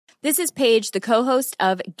This is Paige, the co-host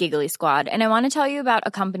of Giggly Squad, and I want to tell you about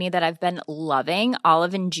a company that I've been loving,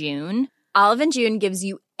 Olive & June. Olive & June gives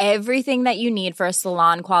you everything that you need for a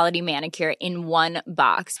salon-quality manicure in one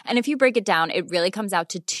box. And if you break it down, it really comes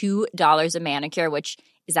out to $2 a manicure, which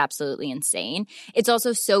is absolutely insane. It's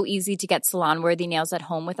also so easy to get salon-worthy nails at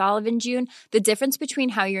home with Olive & June. The difference between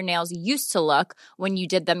how your nails used to look when you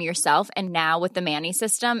did them yourself and now with the Mani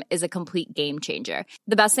system is a complete game changer.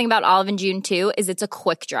 The best thing about Olive & June, too, is it's a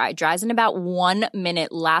quick dry. Dries in about 1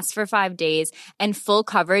 minute, lasts for 5 days, and full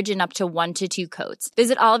coverage in up to 1 to 2 coats.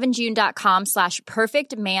 Visit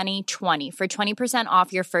oliveandjune.com/perfectmani20 for 20%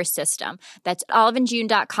 off your first system. That's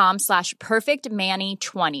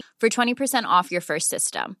oliveandjune.com/perfectmani20 for 20% off your first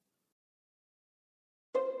system.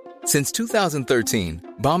 Since 2013,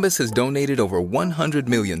 Bombas has donated over 100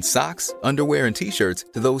 million socks, underwear, and T-shirts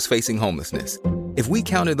to those facing homelessness. If we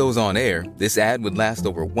counted those on air, this ad would last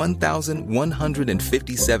over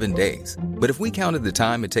 1,157 days. But if we counted the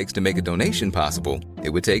time it takes to make a donation possible, it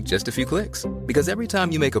would take just a few clicks. Because every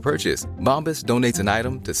time you make a purchase, Bombas donates an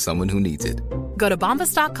item to someone who needs it. Go to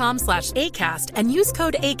bombas.com/ACAST and use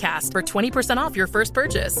code ACAST for 20% off your first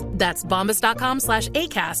purchase. That's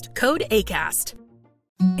bombas.com/ACAST, code ACAST.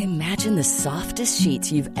 Imagine the softest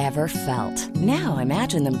sheets you've ever felt. Now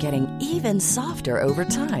imagine them getting even softer over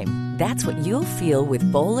time. That's what you'll feel with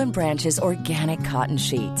Boll & Branch's organic cotton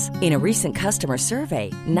sheets. In a recent customer survey,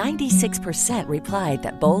 96% replied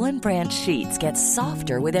that Boll & Branch sheets get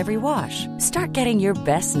softer with every wash. Start getting your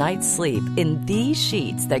best night's sleep in these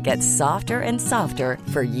sheets that get softer and softer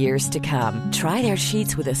for years to come. Try their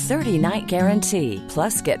sheets with a 30-night guarantee.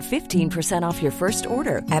 Plus, get 15% off your first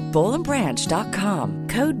order at bollandbranch.com.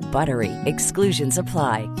 Code BUTTERY. Exclusions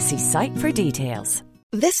apply. See site for details.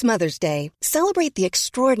 This Mother's Day, celebrate the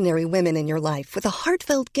extraordinary women in your life with a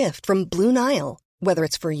heartfelt gift from Blue Nile. Whether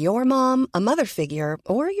it's for your mom, a mother figure,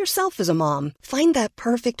 or yourself as a mom, find that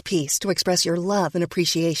perfect piece to express your love and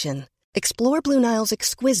appreciation. Explore Blue Nile's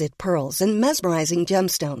exquisite pearls and mesmerizing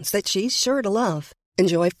gemstones that she's sure to love.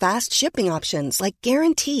 Enjoy fast shipping options like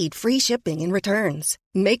guaranteed free shipping and returns.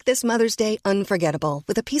 Make this Mother's Day unforgettable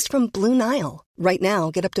with a piece from Blue Nile. Right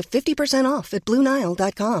now, get up to 50% off at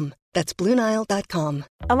BlueNile.com. That's BlueNile.com.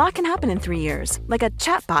 A lot can happen in 3 years, like a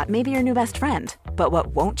chatbot may be your new best friend. But what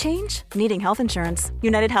won't change? Needing health insurance.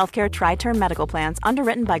 United Healthcare Tri-Term Medical Plans,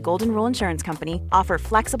 underwritten by Golden Rule Insurance Company, offer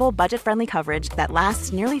flexible, budget-friendly coverage that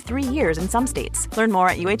lasts nearly 3 years in some states. Learn more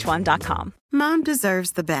at UH1.com. Mom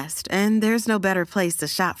deserves the best, and there's no better place to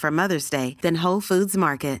shop for Mother's Day than Whole Foods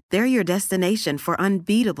Market. They're your destination for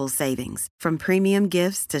unbeatable savings, from premium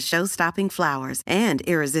gifts to show-stopping flowers and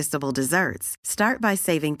irresistible desserts. Start by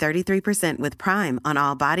saving 33% with Prime on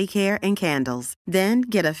all body care and candles. Then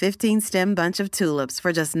get a 15-stem bunch of tulips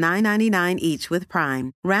for just $9.99 each with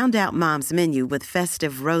Prime. Round out Mom's menu with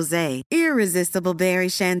festive rosé, irresistible berry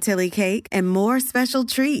chantilly cake, and more special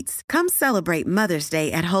treats. Come celebrate Mother's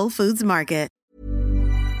Day at Whole Foods Market.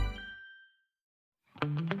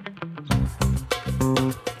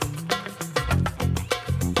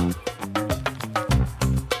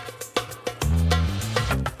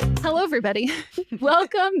 Hello, everybody.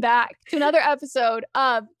 Welcome back to another episode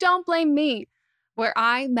of Don't Blame Me, where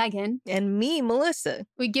I, Megan, and me, Melissa,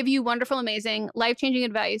 we give you wonderful, amazing, life-changing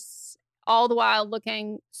advice, all the while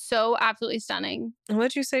looking so absolutely stunning.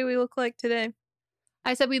 What'd you say we look like today?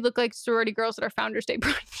 I said we look like sorority girls at our Founders Day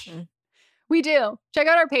brunch. We do. Check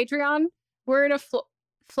out our Patreon. We're in a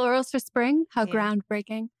florals for spring. How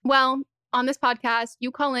groundbreaking. Well, on this podcast,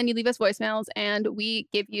 you call in, you leave us voicemails, and we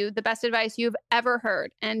give you the best advice you've ever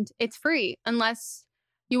heard. And it's free unless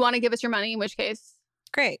you want to give us your money, in which case.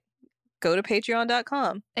 Great. Go to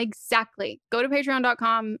patreon.com. Exactly. Go to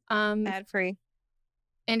patreon.com. Ad free.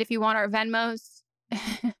 And if you want our Venmos,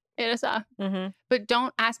 hit us up. Mm-hmm. But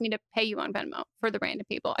don't ask me to pay you on Venmo for the random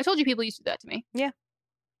people. I told you people used to do that to me. Yeah.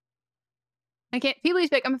 I can't. People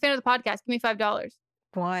used to be like, I'm a fan of the podcast. Give me $5.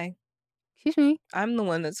 Why? Excuse me. I'm the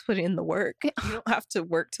one that's putting in the work. You don't have to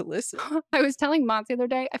work to listen. I was telling Mons the other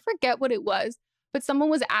day, I forget what it was, but someone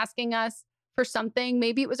was asking us for something.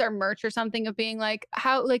 Maybe it was our merch or something, of being like,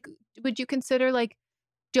 how, like, would you consider like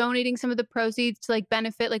donating some of the proceeds to like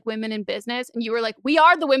benefit like women in business? And you were like, we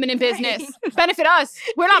are the women in business. Right. Benefit us.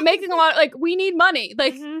 We're not making a lot. Like, we need money.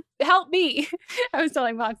 Like, help me. I was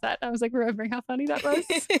telling Mons that. I was like remembering how funny that was.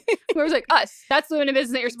 Where it was like, us. That's the women in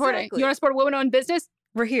business that you're supporting. Exactly. You want to support a woman-owned business?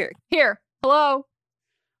 We're here. Here. Hello.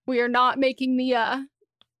 We are not making the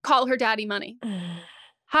call her daddy money.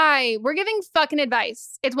 Hi. We're giving fucking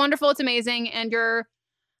advice. It's wonderful. It's amazing. And you're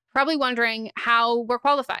probably wondering how we're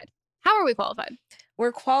qualified. How are we qualified?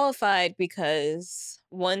 We're qualified because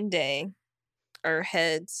one day our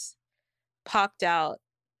heads popped out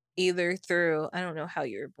either through, I don't know how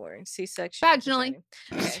you were born, C-section? Vaginally.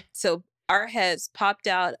 Okay. So our heads popped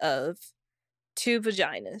out of 2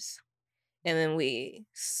 vaginas, and then we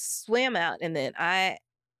swam out, and then I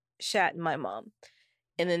shat in my mom,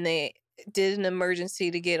 and then they did an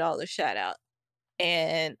emergency to get all the shat out,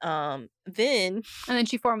 and then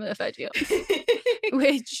she formula fed you,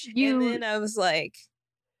 which you. And then I was like,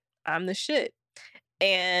 I'm the shit,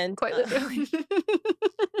 and quite literally.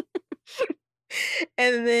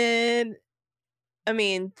 And then, I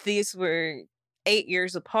mean, these were 8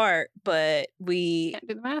 years apart, but we Can't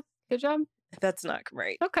do the math. Good job. That's not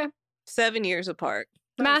right. Okay. 7 years apart.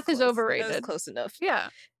 Math is That overrated. was close enough. Yeah.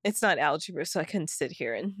 It's not algebra, so I couldn't sit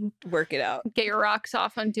here and work it out. Get your rocks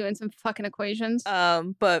off on doing some fucking equations.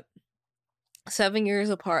 But 7 years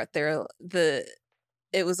apart,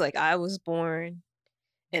 it was like I was born,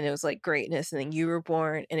 and it was like greatness, and then you were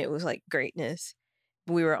born, and it was like greatness.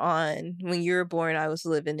 When you were born, I was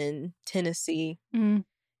living in Tennessee. Mm-hmm.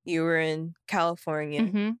 You were in California.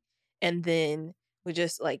 Mm-hmm. And then we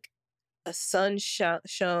just like a sun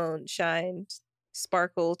shined,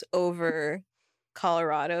 sparkled over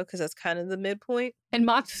Colorado, because that's kind of the midpoint. And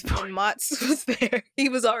Mott's was born. And Mott's was there. He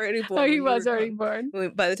was already born. Oh, he was already born.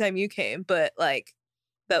 By the time you came, but like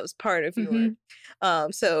that was part of your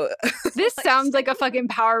so this sounds like a fucking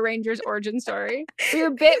Power Rangers origin story. We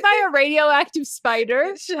were bit by a radioactive spider.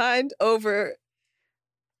 It shined over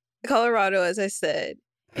Colorado, as I said,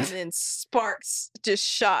 and then sparks just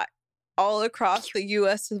shot all across the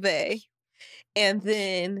US of A. And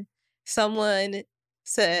then someone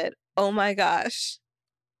said, oh my gosh,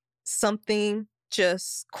 something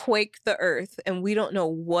just quaked the earth, and we don't know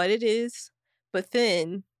what it is. But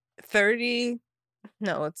then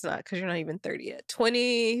no, it's not, because you're not even 30 yet.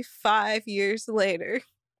 25 years later,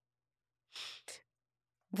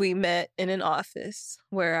 we met in an office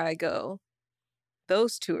where I go,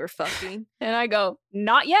 those two are fucking. And I go,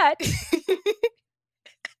 not yet.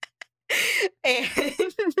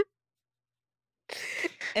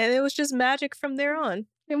 And it was just magic from there on.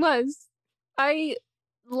 It was. I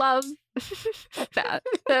love that.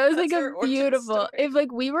 That was like a beautiful. If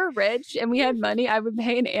like we were rich and we had money, I would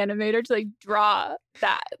pay an animator to like draw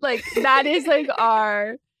that. Like that is like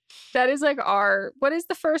our. What is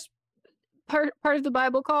the first part of the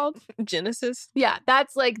Bible called? Genesis. Yeah,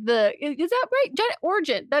 that's like is that right?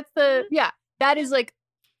 Origin. That's the That is like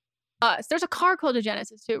us. There's a car called a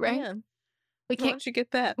Genesis too, right? Yeah. We can't. Why don't you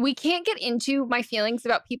get that? We can't get into my feelings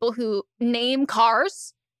about people who name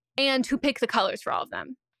cars and who pick the colors for all of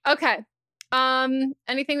them. Okay.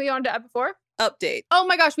 Anything that you wanted to add before? Update. Oh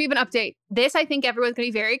my gosh, we have an update. This I think everyone's going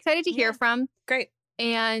to be very excited to hear from. Great.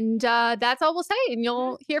 And that's all we'll say, and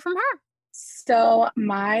you'll hear from her. So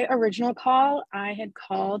my original call, I had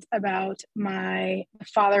called about the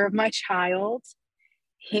father of my child,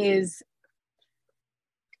 his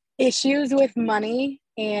issues with money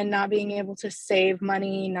and not being able to save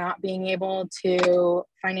money, not being able to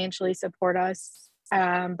financially support us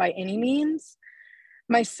by any means.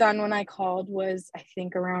 My son, when I called, was I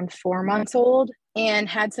think around 4 months old and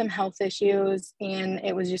had some health issues. And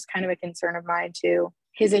it was just kind of a concern of mine too,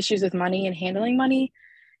 his issues with money and handling money.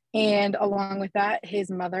 And along with that,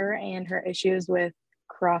 his mother and her issues with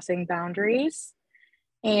crossing boundaries.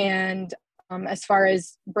 And as far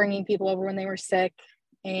as bringing people over when they were sick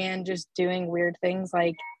and just doing weird things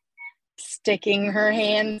like sticking her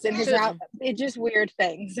hands in his mouth, it just weird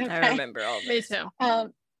things. Okay? I remember all this. Me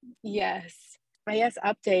too. Yes. I guess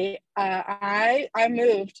update. I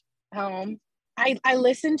moved home. I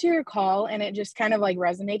listened to your call and it just kind of like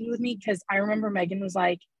resonated with me because I remember Megan was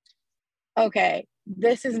like, okay,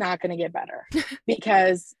 this is not going to get better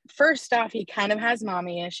because first off, he kind of has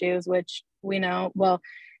mommy issues, which we know well,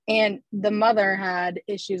 and the mother had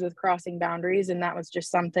issues with crossing boundaries. And that was just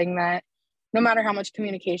something that no matter how much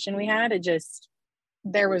communication we had,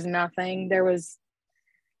 there was nothing. It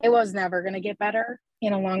was never going to get better.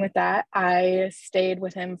 And along with that, I stayed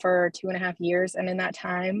with him for 2.5 years. And in that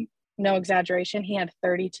time, no exaggeration, he had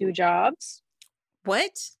 32 jobs.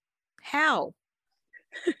 What? How?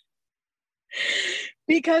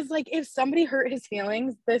 Because like if somebody hurt his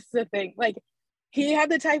feelings, this is the thing, like he had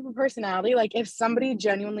the type of personality, like if somebody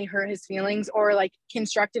genuinely hurt his feelings or like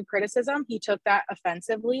constructive criticism, he took that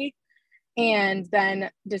offensively and then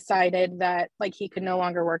decided that like he could no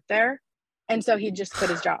longer work there. And so he just quit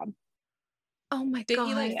his job. Oh my God. Did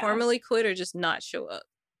he like formally quit or just not show up?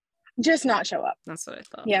 Just not show up. That's what I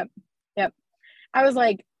thought. Yep. I was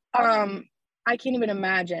like, I can't even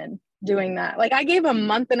imagine doing that. Like I gave a 1.5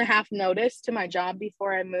 month notice to my job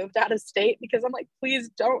before I moved out of state because I'm like, please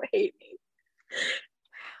don't hate me.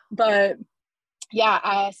 But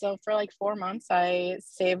Yeah. So for like 4 months, I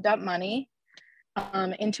saved up money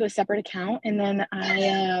into a separate account, and then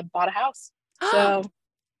I bought a house. So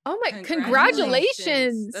oh my,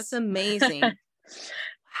 congratulations. That's amazing.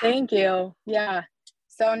 Thank you. Yeah.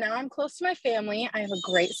 So now I'm close to my family. I have a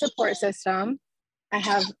great support system. I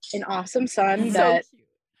have an awesome son that,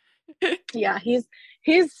 yeah, he's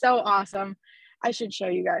so awesome. I should show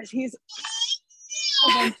you guys. He's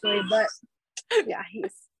eventually, but yeah,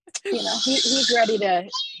 he's ready to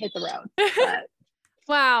hit the road. But,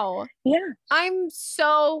 wow. Yeah. I'm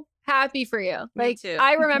so happy for you. Like,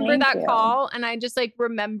 I remember that call, and I just like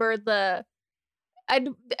remember I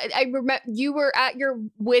remember you were at your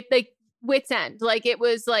wit's end. Like, it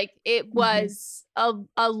was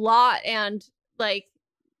a lot. And like,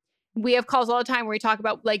 we have calls all the time where we talk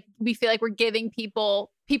about like, we feel like we're giving people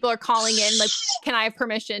are calling in like, can I have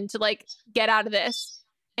permission to like get out of this?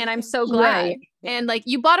 And I'm so glad. Right. And like,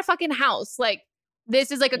 you bought a fucking house. Like, this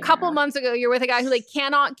is like a couple months ago, you're with a guy who like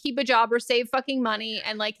cannot keep a job or save fucking money,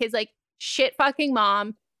 and like his like shit fucking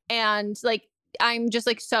mom. And like, I'm just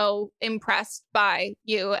like so impressed by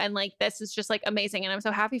you, and like this is just like amazing, and I'm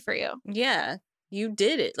so happy for you. Yeah, you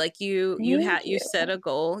did it. Like you set a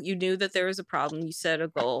goal. You knew that there was a problem. You set a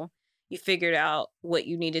goal. You figured out what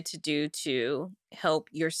you needed to do to help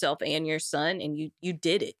yourself and your son, and you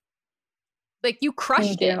did it. Like, you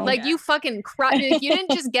crushed it. Like, you fucking crushed it. Like, you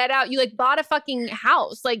didn't just get out. You like bought a fucking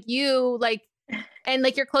house. Like, you like, and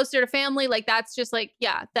like you're closer to family. Like, that's just like,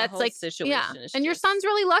 yeah, that's like, yeah. And your son's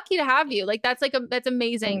really lucky to have you. Like, that's like that's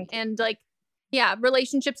amazing. And like, yeah,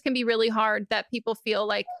 relationships can be really hard, that people feel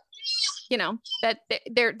like, you know, that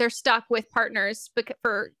they're stuck with partners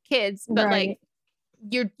for kids, but like,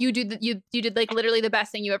 you did like literally the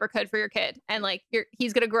best thing you ever could for your kid. And like,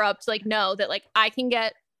 he's gonna grow up to like know that like,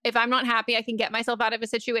 if I'm not happy, I can get myself out of a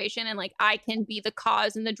situation, and like, I can be the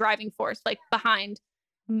cause and the driving force like behind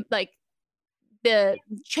like the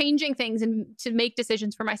changing things and to make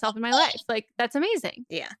decisions for myself in my life. Like, that's amazing.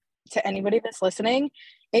 Yeah. To anybody that's listening,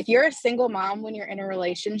 if you're a single mom when you're in a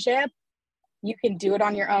relationship, you can do it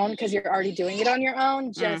on your own because you're already doing it on your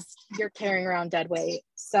own. Just you're carrying around dead weight.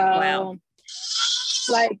 So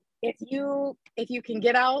like, if you can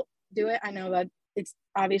get out, do it. I know that it's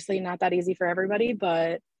obviously not that easy for everybody,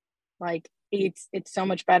 but like, it's so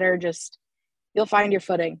much better. Just, you'll find your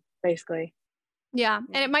footing, basically. Yeah.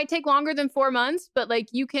 And it might take longer than 4 months, but like,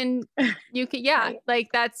 you can, yeah, like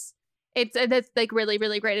that's like really,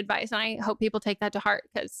 really great advice. And I hope people take that to heart,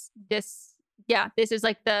 because this is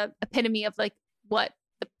like the epitome of like what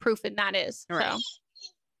the proof in that is. Right. So,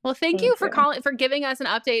 well, thank you for giving us an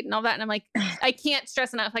update and all that. And I'm like, I can't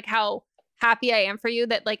stress enough, like, how happy I am for you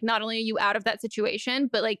that like, not only are you out of that situation,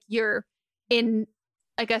 but like, you're in,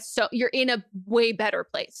 I guess, so you're in a way better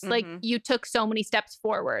place. Like, you took so many steps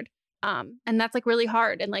forward. And that's like really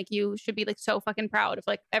hard. And like, you should be like so fucking proud of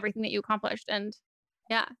like everything that you accomplished. And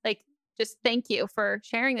yeah, like, just thank you for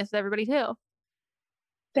sharing this with everybody too.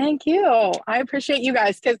 Thank you. I appreciate you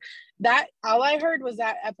guys, because all I heard was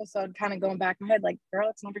that episode kind of going back in my head, like, girl,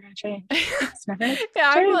 it's never going to change. It's never going to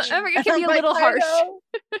change. It can be a little harsh.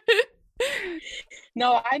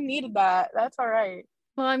 No, I needed that. That's all right.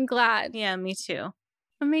 Well, I'm glad. Yeah, me too.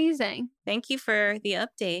 Amazing. Thank you for the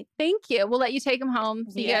update. Thank you. We'll let you take them home.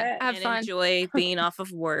 So have fun. Enjoy being off of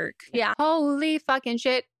work. Yeah. Holy fucking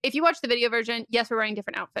shit. If you watch the video version, yes, we're wearing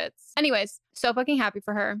different outfits. Anyways, so fucking happy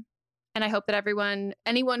for her. And I hope that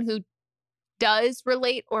anyone who does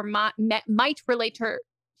relate or might relate to her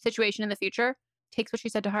situation in the future takes what she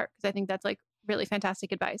said to heart. Because I think that's like really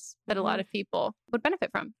fantastic advice that a lot of people would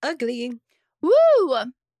benefit from. Ugly. Woo!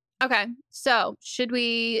 Okay, so should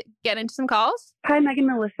we get into some calls? Hi, Megan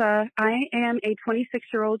Melissa. I am a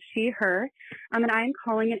 26-year-old she/her, and I am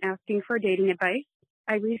calling and asking for dating advice.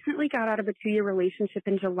 I recently got out of a 2-year relationship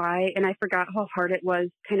in July, and I forgot how hard it was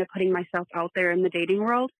kind of putting myself out there in the dating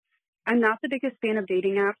world. I'm not the biggest fan of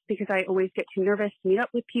dating apps because I always get too nervous to meet up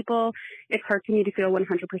with people. It's hard for me to feel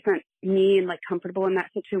 100% me and like comfortable in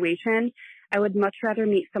that situation. I would much rather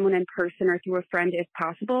meet someone in person or through a friend if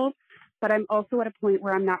possible. But I'm also at a point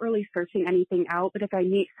where I'm not really searching anything out. But if I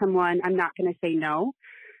meet someone, I'm not going to say no.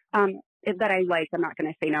 That I like, I'm not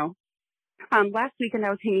going to say no. Last weekend,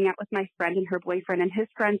 I was hanging out with my friend and her boyfriend, and his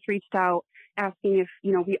friends reached out asking if,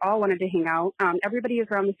 we all wanted to hang out. Everybody is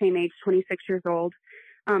around the same age, 26 years old.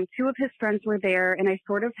 2 of his friends were there, and I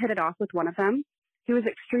sort of hit it off with one of them. He was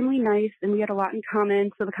extremely nice, and we had a lot in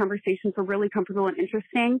common, so the conversations were really comfortable and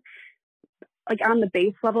interesting. Like, on the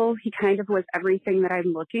base level, he kind of was everything that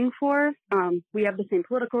I'm looking for. We have the same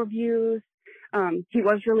political views. He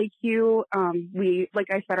was really cute.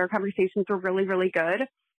 Like I said, our conversations were really, really good.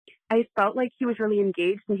 I felt like he was really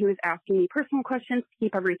engaged and he was asking me personal questions to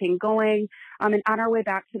keep everything going. And on our way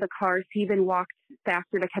back to the cars, he even walked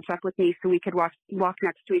faster to catch up with me so we could walk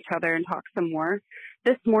next to each other and talk some more.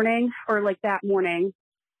 This morning, or like that morning,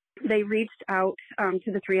 they reached out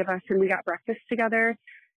to the three of us and we got breakfast together.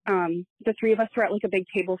 The three of us were at like a big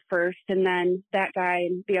table first, and then that guy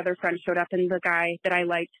and the other friend showed up, and the guy that I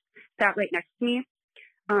liked sat right next to me.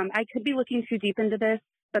 I could be looking too deep into this,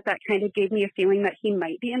 but that kind of gave me a feeling that he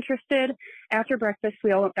might be interested. After breakfast,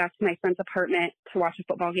 we all went back to my friend's apartment to watch a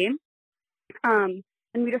football game.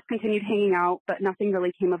 And we just continued hanging out, but nothing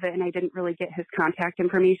really came of it, and I didn't really get his contact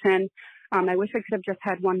information. I wish I could have just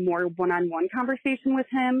had one more one-on-one conversation with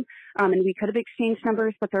him, and we could have exchanged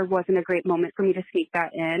numbers, but there wasn't a great moment for me to sneak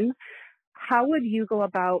that in. How would you go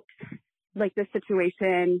about like this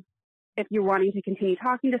situation if you're wanting to continue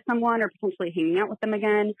talking to someone or potentially hanging out with them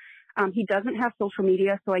again? He doesn't have social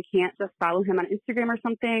media, so I can't just follow him on Instagram or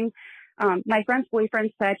something. My friend's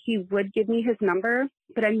boyfriend said he would give me his number,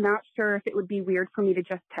 but I'm not sure if it would be weird for me to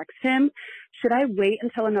just text him. Should I wait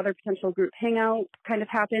until another potential group hangout kind of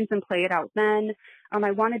happens and play it out then?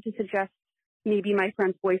 I wanted to suggest maybe my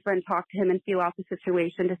friend's boyfriend talk to him and feel out the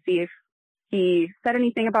situation to see if he said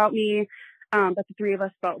anything about me, but the three of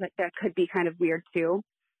us felt like that could be kind of weird too.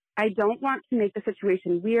 I don't want to make the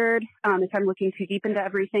situation weird if I'm looking too deep into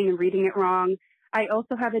everything and reading it wrong. I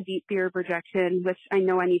also have a deep fear of rejection, which I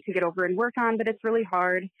know I need to get over and work on, but it's really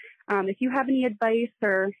hard. If you have any advice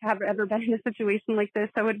or have ever been in a situation like this,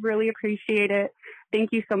 I would really appreciate it. Thank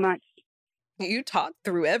you so much. You talked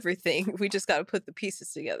through everything. We just got to put the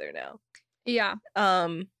pieces together now. Yeah.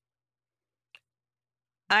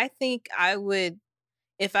 I think I would,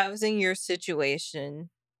 if I was in your situation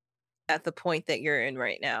at the point that you're in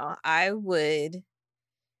right now, I would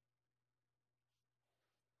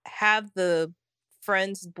have the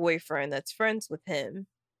friend's boyfriend that's friends with him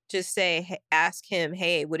just say, ask him,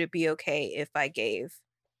 hey, would it be okay if I gave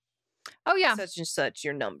such and such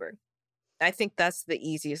your number? I think that's the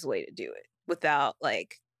easiest way to do it without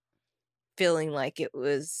like feeling like it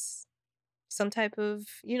was some type of,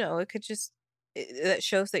 it could just, that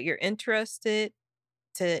shows that you're interested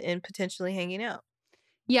in potentially hanging out.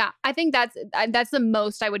 Yeah, I think that's the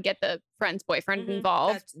most I would get the friend's boyfriend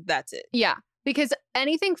involved. That's it. Yeah, because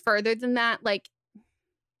anything further than that, like,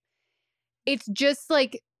 it's just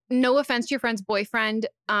like, no offense to your friend's boyfriend,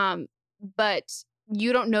 but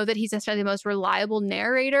you don't know that he's necessarily the most reliable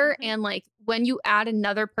narrator. And like, when you add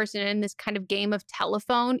another person in this kind of game of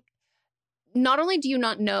telephone, not only do you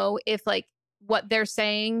not know if like what they're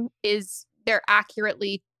saying is they're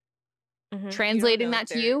accurately translating that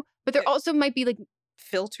to you, but there also might be like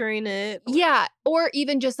filtering it. Yeah. Or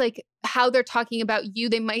even just like how they're talking about you.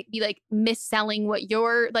 They might be like misselling what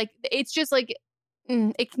you're like. It's just like,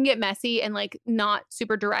 it can get messy and like not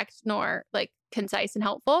super direct nor like concise and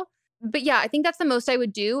helpful. But yeah, I think that's the most I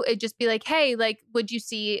would do. It'd just be like, hey, like, would you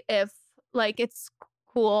see if like it's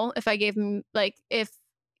cool if I gave him like,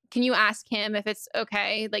 can you ask him if it's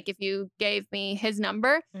okay? Like if you gave me his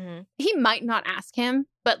number, he might not ask him,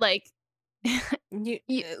 but like,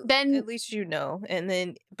 then at least and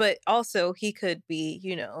then but also he could be,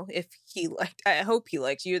 if he liked, I hope he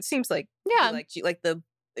likes you. It seems like he likes you, like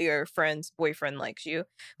your friend's boyfriend likes you,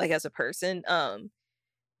 like as a person.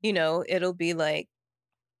 It'll be like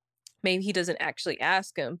maybe he doesn't actually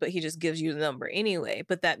ask him, but he just gives you the number anyway.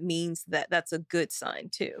 But that means that that's a good sign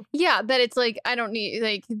too. Yeah, that it's like, I don't need,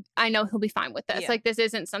 like, I know he'll be fine with this. Yeah. Like, this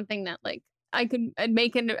isn't something that like I'd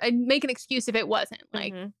make an excuse if it wasn't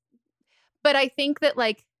like. But I think that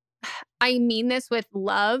like, I mean this with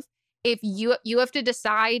love. If you have to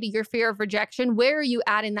decide your fear of rejection, where are you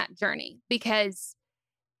at in that journey? Because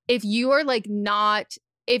if you are like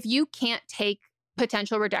if you can't take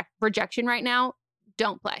potential rejection right now,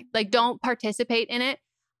 don't play. Like, don't participate in it.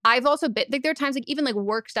 I've also been like, there are times like even like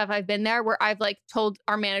work stuff I've been there where I've like told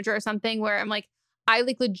our manager or something where I'm like, I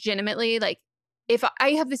like legitimately like, if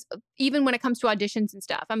I have this, even when it comes to auditions and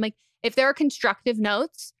stuff, I'm like, if there are constructive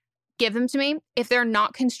notes, give them to me. If they're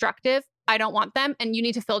not constructive, I don't want them. And you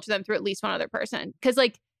need to filter them through at least one other person. Cause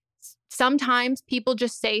like sometimes people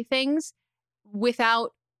just say things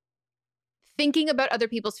without thinking about other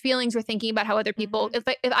people's feelings or thinking about how other people, if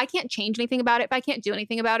I can't change anything about it, if I can't do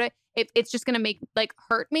anything about it, if it's just going to make like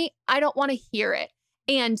hurt me, I don't want to hear it.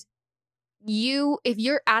 And if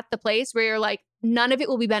you're at the place where you're like, none of it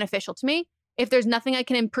will be beneficial to me. If there's nothing I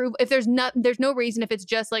can improve, if there's no reason, if it's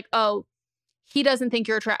just like, oh, he doesn't think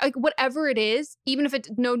you're attractive, like whatever it is, even if it's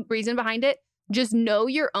no reason behind it, just know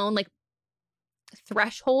your own like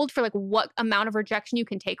threshold for like what amount of rejection you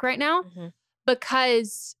can take right now.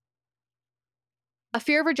 Because a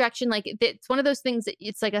fear of rejection, like it's one of those things that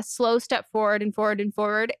it's like a slow step forward and forward and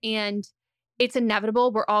forward. And it's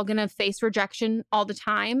inevitable. We're all going to face rejection all the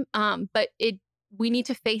time. But we need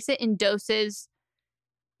to face it in doses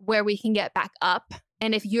where we can get back up.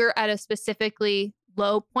 And if you're at a specifically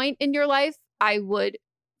low point in your life, I would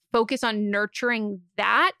focus on nurturing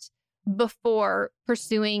that before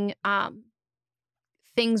pursuing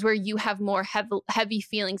things where you have more heavy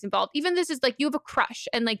feelings involved. Even this is like you have a crush,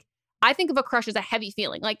 and like I think of a crush as a heavy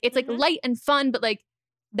feeling. Like it's like light and fun, but like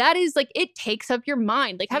that is like it takes up your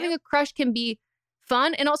mind. Like having a crush can be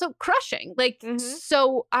fun and also crushing. Like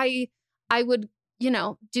so I would,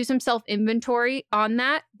 do some self-inventory on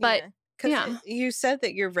that. But you said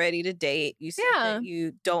that you're ready to date. You said that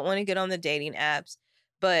you don't want to get on the dating apps,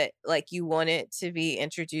 but like you want it to be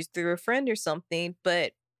introduced through a friend or something.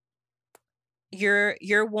 But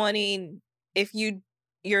you're wanting, if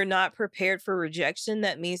you're not prepared for rejection,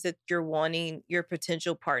 that means that you're wanting your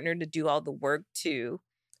potential partner to do all the work to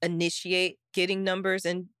initiate getting numbers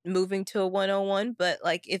and moving to a one-on-one. But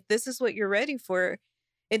like, if this is what you're ready for,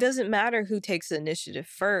 it doesn't matter who takes the initiative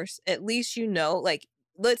first. At least like,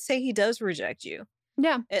 let's say he does reject you.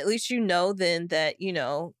 Yeah. At least then that,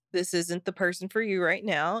 this isn't the person for you right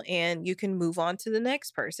now, and you can move on to the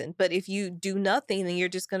next person. But if you do nothing, then you're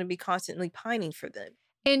just going to be constantly pining for them.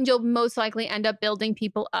 And you'll most likely end up building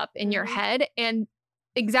people up in your head. And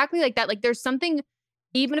exactly like that, like there's something,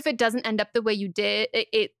 even if it doesn't end up the way you did,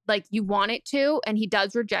 it like you want it to, and he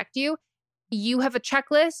does reject you, you have a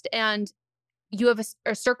checklist and you have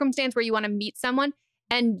a circumstance where you want to meet someone,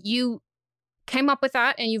 and you came up with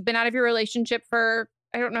that, and you've been out of your relationship for,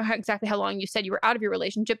 I don't know exactly how long you said you were out of your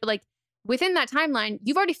relationship, but like within that timeline,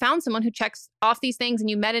 you've already found someone who checks off these things, and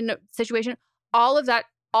you met in a situation. All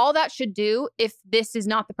that should do, if this is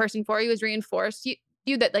not the person for you, is reinforce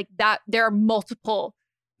you that like that there are multiple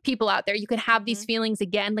people out there. You can have these feelings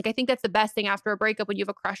again. Like I think that's the best thing after a breakup, when you have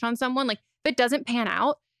a crush on someone. Like if it doesn't pan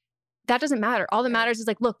out, that doesn't matter. All that matters is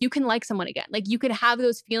like, look, you can like someone again. Like you can have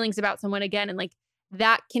those feelings about someone again, and like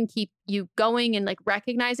that can keep you going and like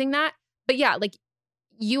recognizing that. But yeah, like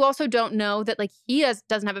you also don't know that like he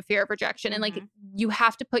doesn't have a fear of rejection, and like you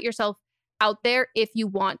have to put yourself out there if you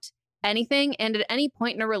want anything. And at any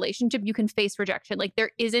point in a relationship, you can face rejection. Like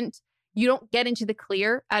you don't get into the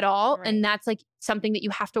clear at all. Right. And that's like something that you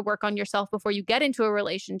have to work on yourself before you get into a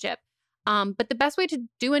relationship. But the best way to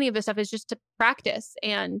do any of this stuff is just to practice.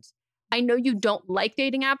 And I know you don't like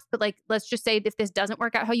dating apps, but like, let's just say if this doesn't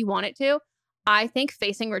work out how you want it to, I think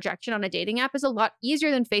facing rejection on a dating app is a lot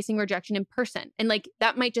easier than facing rejection in person. And like,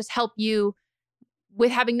 that might just help you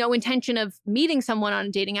with having no intention of meeting someone on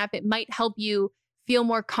a dating app. It might help you feel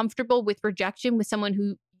more comfortable with rejection with someone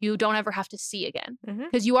who you don't ever have to see again.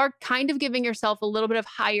 Because you are kind of giving yourself a little bit of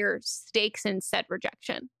higher stakes in said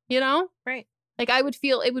rejection, Right. Like I would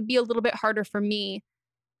feel it would be a little bit harder for me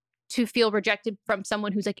to feel rejected from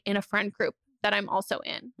someone who's like in a friend group that I'm also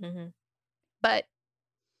in. But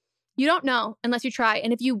you don't know unless you try.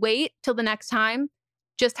 And if you wait till the next time,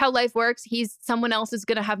 just how life works, someone else is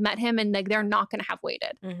going to have met him, and like they're not going to have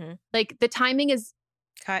waited. Like the timing is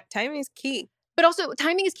key. But also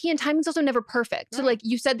timing is key, and timing's also never perfect. Right. So like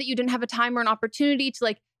you said that you didn't have a time or an opportunity to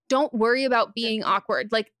like, don't worry about being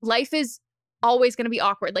awkward. Like life is always going to be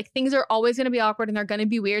awkward. Like things are always going to be awkward, and they're going to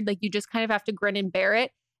be weird. Like you just kind of have to grin and bear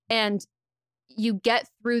it. And you get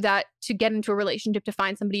through that to get into a relationship to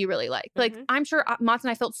find somebody you really like. Like I'm sure Mats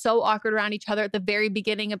and I felt so awkward around each other at the very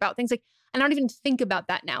beginning about things. Like I don't even think about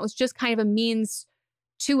that now. It's just kind of a means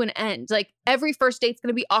to an end. Like every first date's going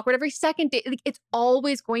to be awkward. Every second date, like it's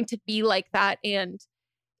always going to be like that. And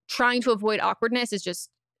trying to avoid awkwardness is just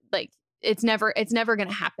like, it's never going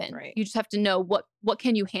to happen. Right. You just have to know what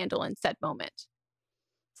can you handle in said moment.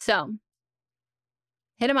 So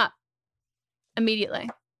hit him up immediately.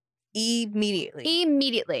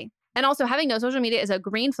 And also having no social media is a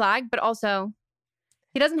green flag, but also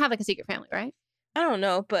he doesn't have like a secret family, right? I don't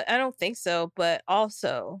know, but I don't think so. But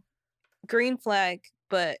also green flag,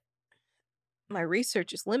 but my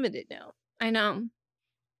research is limited now. I know.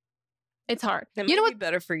 It's hard. That might be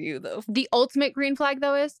better for you though. The ultimate green flag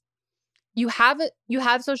though is you have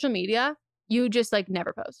social media, you just like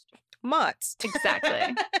never post. Mats.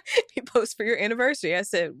 Exactly. You post for your anniversary. I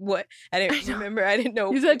said, what? I didn't remember. I didn't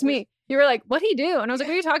know. You said to me, you were like, what'd he do? And I was like,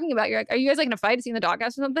 what are you talking about? You're like, are you guys like in a fight to see in the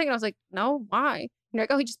doghouse or something? And I was like, no, why? And you're like,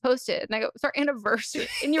 oh, he just posted. And I go, it's our anniversary.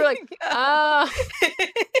 And you were like, I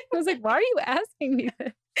was like, why are you asking me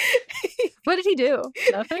this? What did he do?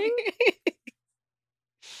 Nothing?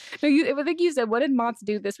 No, I think you said, what did Mats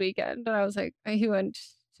do this weekend? And I was like, he went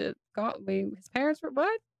to his parents were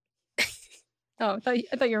what? Oh, I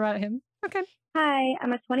thought you were mad at him. Okay. Hi,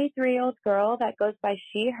 I'm a 23-year-old girl that goes by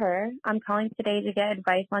she, her. I'm calling today to get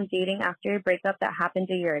advice on dating after a breakup that happened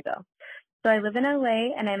a year ago. So I live in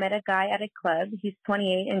LA and I met a guy at a club. He's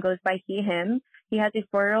 28 and goes by he, him. He has a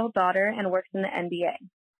 4-year-old daughter and works in the NBA.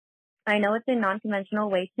 I know it's a non-conventional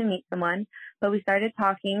way to meet someone, but we started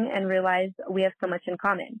talking and realized we have so much in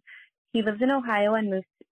common. He lives in Ohio and moved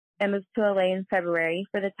to LA in February.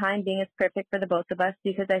 For the time being, it's perfect for the both of us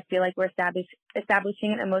because I feel like we're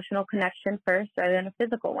establishing an emotional connection first rather than a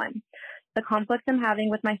physical one. The conflict I'm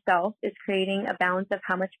having with myself is creating a balance of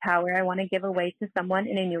how much power I want to give away to someone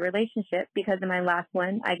in a new relationship because in my last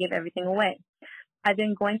one, I gave everything away. I've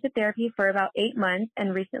been going to therapy for about 8 months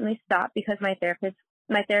and recently stopped because my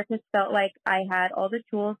therapist felt like I had all the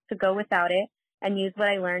tools to go without it and use what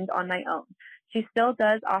I learned on my own. She still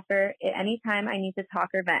does offer it anytime I need to talk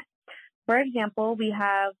or vent. For example, we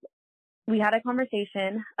had a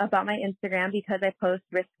conversation about my Instagram because I post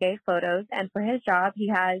risque photos, and for his job, he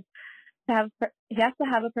has to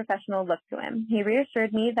have a professional look to him. He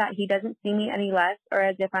reassured me that he doesn't see me any less or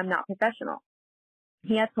as if I'm not professional.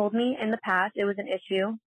 He has told me in the past it was an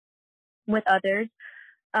issue with others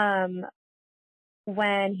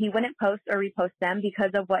when he wouldn't post or repost them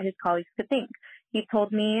because of what his colleagues could think. He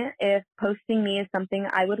told me if posting me is something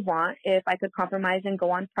I would want, if I could compromise and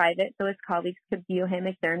go on private so his colleagues could view him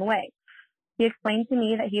a certain way. He explained to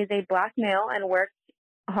me that he is a Black male and works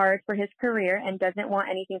hard for his career and doesn't want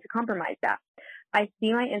anything to compromise that. I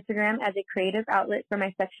see my Instagram as a creative outlet for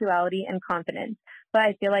my sexuality and confidence, but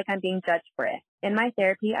I feel like I'm being judged for it. In my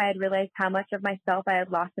therapy, I had realized how much of myself I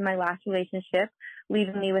had lost in my last relationship,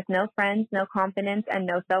 leaving me with no friends, no confidence, and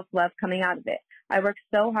no self-love coming out of it. I worked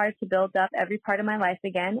so hard to build up every part of my life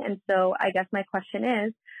again, and so I guess my question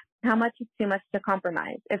is, how much is too much to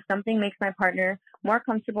compromise? If something makes my partner more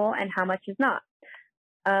comfortable, and how much is not?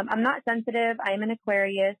 I'm not sensitive. I'm an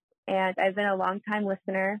Aquarius, and I've been a long-time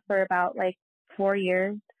listener for about 4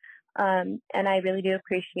 years, and I really do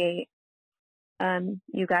appreciate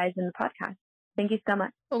you guys in the podcast. Thank you so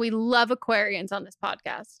much. Well, we love Aquarians on this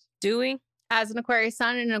podcast. Do we? As an Aquarius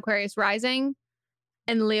sun and an Aquarius rising,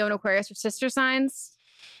 and Leo and Aquarius are sister signs.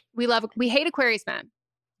 We hate Aquarius men.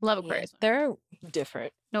 Love Aquarius men. They're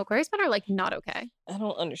different. No, Aquarius men are not okay. I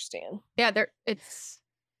don't understand. Yeah, it's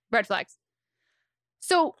red flags.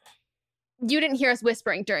 So you didn't hear us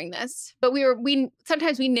whispering during this, but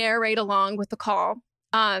sometimes we narrate along with the call.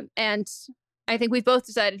 And I think we've both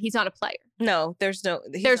decided he's not a player. No, there's no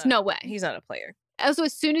way. He's not a player. Also,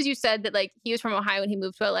 as soon as you said that he was from Ohio and he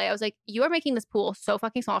moved to LA, I was like, you are making this pool so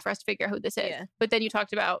fucking small for us to figure out who this is. Yeah. But then you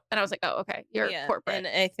talked about, and I was like, oh, okay, you're corporate.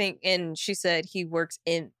 And she said he works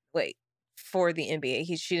for the NBA.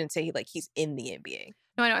 She didn't say he's in the NBA.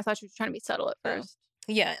 No, I know. I thought she was trying to be subtle at first.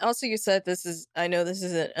 Yeah. Also, you said I know this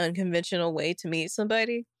is an unconventional way to meet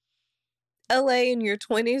somebody. LA in your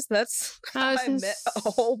 20s, that's how I met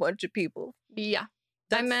a whole bunch of people. Yeah.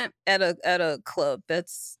 I met at a club.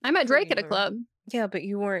 I met Drake at a club. Yeah, but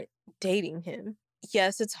you weren't dating him.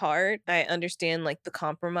 Yes, it's hard. I understand the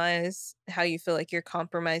compromise, how you feel like you're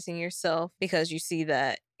compromising yourself because you see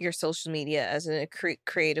that your social media as a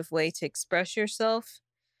creative way to express yourself.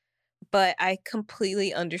 But I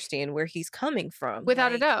completely understand where he's coming from.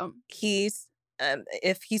 Without a doubt. He's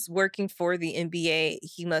if he's working for the NBA,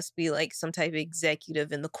 he must be some type of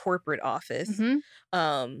executive in the corporate office.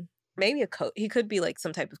 Mm-hmm. Maybe a coach. He could be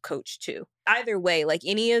some type of coach too. Either way,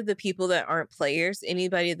 any of the people that aren't players,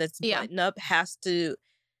 anybody that's button up has to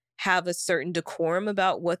have a certain decorum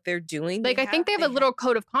about what they're doing. I think they have a little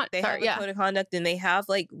code of conduct. They have a code of conduct, and they have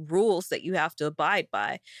rules that you have to abide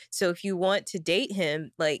by. So if you want to date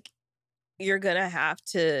him, you're gonna have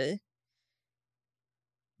to.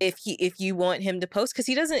 If you want him to post, because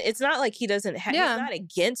he doesn't. It's not like he doesn't. He's not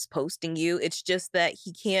against posting you. It's just that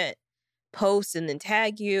he can't post and then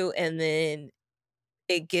tag you, and then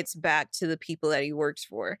it gets back to the people that he works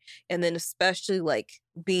for. And then especially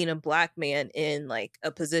being a Black man in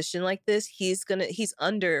a position like this, he's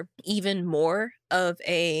under even more of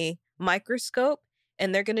a microscope,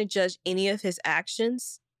 and they're gonna judge any of his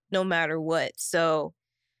actions no matter what. So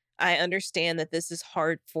I understand that this is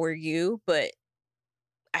hard for you, but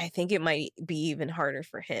I think it might be even harder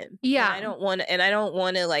for him. Yeah. And I don't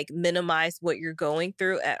want to minimize what you're going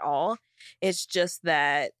through at all. It's just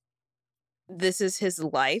that this is his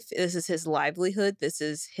life. This is his livelihood. This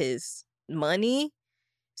is his money.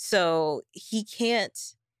 So he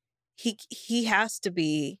has to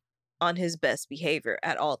be on his best behavior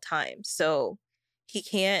at all times. So he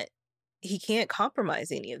can't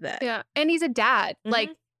compromise any of that. Yeah. And he's a dad.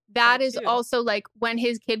 Mm-hmm. That is also when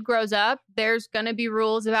his kid grows up, there's going to be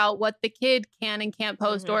rules about what the kid can and can't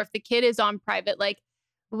post, mm-hmm. or if the kid is on private.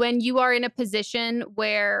 when you are in a position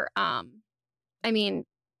where, I mean,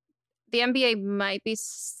 the NBA might be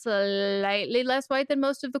slightly less white than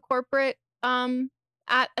most of the corporate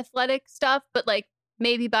at athletic stuff, but like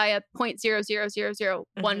maybe by a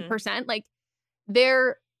 0.00001%. Like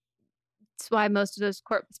that's why most of those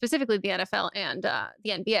specifically the NFL and the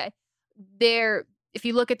NBA, if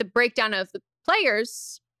you look at the breakdown of the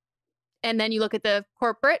players and then you look at the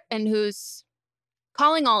corporate and who's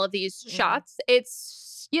calling all of these shots,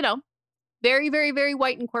 it's, you know, very, very, very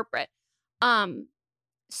white and corporate.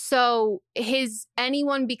 So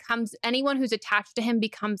anyone who's attached to him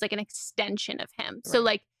becomes like an extension of him. Right. So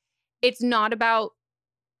like, it's not about,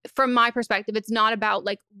 from my perspective, it's not about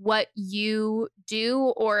like what you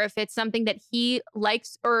do or if it's something that he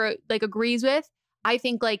likes or like agrees with. I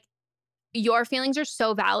think like your feelings are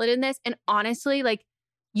so valid in this. And honestly, like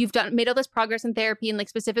you've made all this progress in therapy and like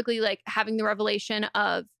specifically like having the revelation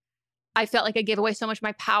of, I felt like I gave away so much of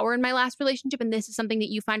my power in my last relationship. And this is something that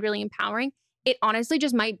you find really empowering. It honestly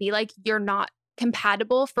just might be like you're not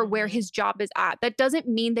compatible for where his job is at. That doesn't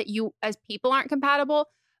mean that you as people aren't compatible,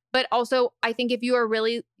 but also I think if you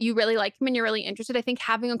really like him and you're really interested, I think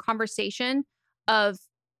having a conversation of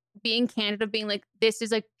being candid, of being like, this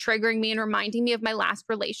is like triggering me and reminding me of my last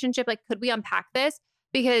relationship. Like, could we unpack this?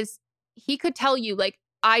 Because he could tell you like,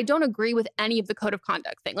 I don't agree with any of the code of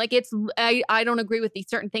conduct thing. Like I don't agree with these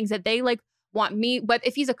certain things that they like want me, but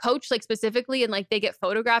if he's a coach, like specifically, and like they get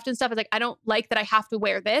photographed and stuff, it's like, I don't like that I have to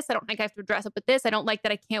wear this. I don't think I have to dress up with this. I don't like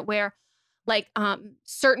that I can't wear like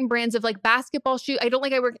certain brands of like basketball shoes. I don't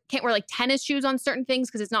like can't wear like tennis shoes on certain things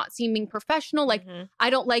because it's not seeming professional. Like I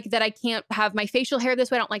don't like that I can't have my facial hair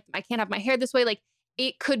this way. I don't like I can't have my hair this way. Like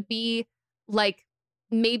it could be like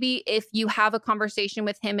maybe if you have a conversation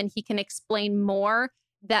with him and he can explain more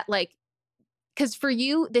that like, because for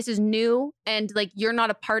you, this is new and like you're not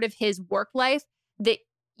a part of his work life, that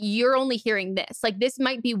you're only hearing this. Like this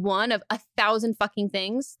might be one of 1,000 fucking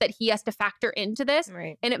things that he has to factor into this.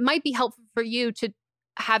 Right. And it might be helpful for you to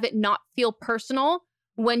have it not feel personal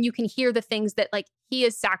when you can hear the things that like he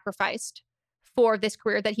has sacrificed for this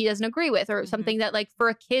career that he doesn't agree with, or something that like for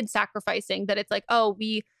a kid sacrificing, that it's like, oh,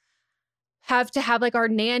 we have to have like our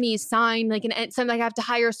nannies sign like something, like I have to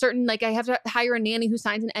hire a certain, like I have to hire a nanny who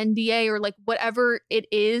signs an NDA or like whatever it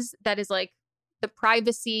is that is like the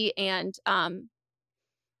privacy and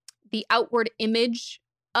the outward image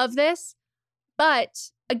of this. But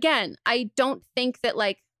again, I don't think that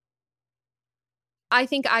like, I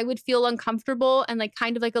think I would feel uncomfortable and like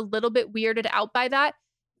kind of like a little bit weirded out by that,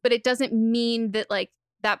 but it doesn't mean that like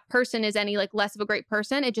that person is any like less of a great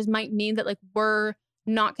person. It just might mean that like we're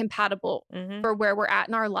not compatible for where we're at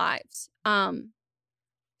in our lives.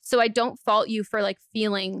 So I don't fault you for like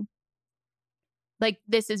feeling like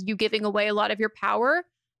this is you giving away a lot of your power.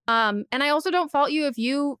 And I also don't fault you if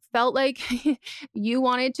you felt like you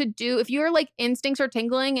wanted to do, if your like instincts are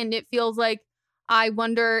tingling and it feels like, I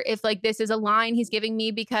wonder if like this is a line he's giving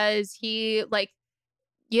me because he like,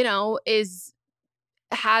 you know,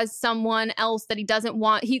 has someone else that he doesn't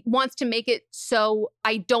want. He wants to make it so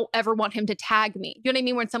I don't ever want him to tag me. You know what I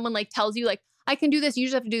mean? When someone like tells you like, I can do this, you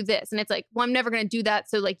just have to do this. And it's like, well, I'm never going to do that.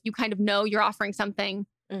 So like, you kind of know you're offering something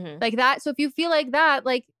like that. So if you feel like that,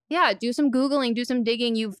 like, yeah, do some Googling, do some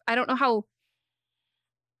digging. I don't know how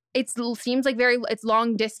it seems like it's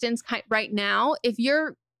long distance right now. If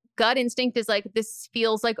your gut instinct is like, this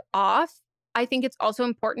feels like off, I think it's also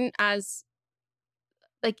important as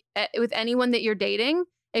like with anyone that you're dating,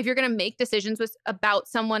 if you're going to make decisions about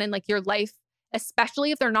someone in like your life,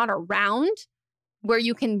 especially if they're not around, where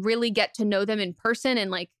you can really get to know them in person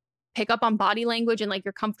and like pick up on body language and like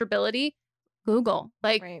your comfortability, Google.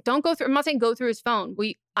 Like don't go through, I'm not saying go through his phone.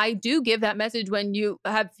 I do give that message when you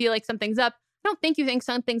feel like something's up. I don't think you think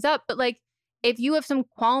something's up, but like if you have some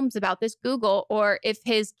qualms about this, Google. Or if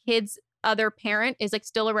his kid's other parent is like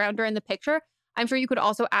still around or in the picture, I'm sure you could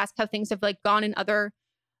also ask how things have like gone in other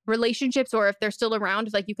relationships, or if they're still around,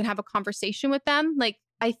 if like you can have a conversation with them. Like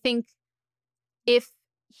I think if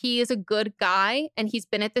he is a good guy and he's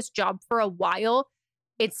been at this job for a while,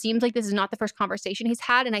 it seems like this is not the first conversation he's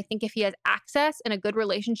had. And I think if he has access and a good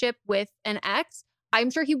relationship with an ex, I'm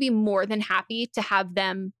sure he'd be more than happy to have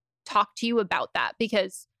them talk to you about that,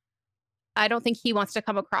 because I don't think he wants to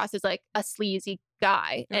come across as like a sleazy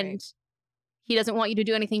guy. And he doesn't want you to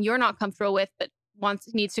do anything you're not comfortable with, but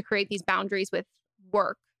needs to create these boundaries with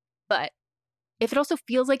work. But if it also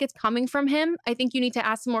feels like it's coming from him, I think you need to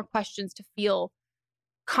ask some more questions to feel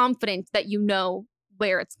confident that you know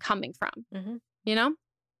where it's coming from, you know?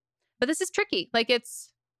 But this is tricky. Like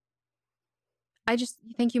I just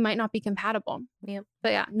think you might not be compatible. Yep.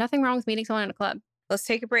 But yeah, nothing wrong with meeting someone in a club. Let's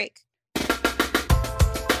take a break.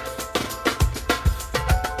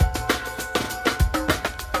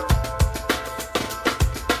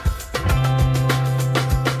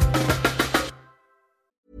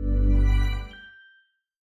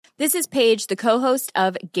 This is Paige, the co-host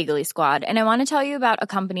of Giggly Squad, and I want to tell you about a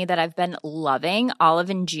company that I've been loving,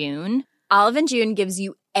 Olive & June. Olive & June gives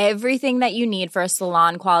you everything that you need for a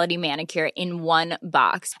salon-quality manicure in one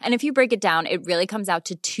box. And if you break it down, it really comes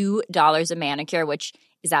out to $2 a manicure, which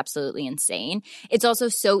is absolutely insane. It's also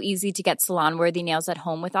so easy to get salon-worthy nails at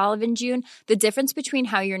home with Olive & June. The difference between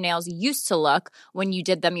how your nails used to look when you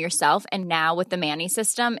did them yourself and now with the Mani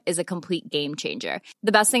system is a complete game changer.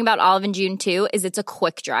 The best thing about Olive & June, too, is it's a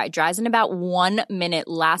quick dry. Dries in about 1 minute,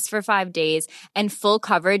 lasts for 5 days, and full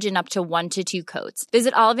coverage in up to 1 to 2 coats.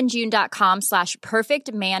 Visit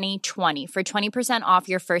oliveandjune.com/perfectmani20 for 20% off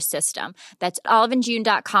your first system. That's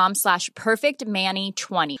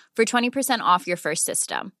oliveandjune.com/perfectmani20 for 20% off your first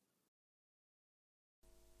system.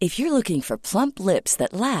 If you're looking for plump lips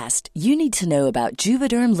that last, you need to know about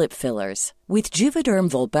Juvederm lip fillers. With Juvederm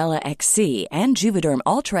Volbella XC and Juvederm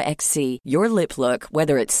Ultra XC, your lip look,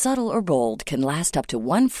 whether it's subtle or bold, can last up to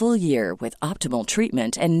 1 full year with optimal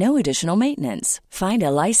treatment and no additional maintenance. Find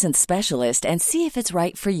a licensed specialist and see if it's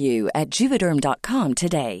right for you at Juvederm.com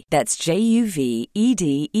today. That's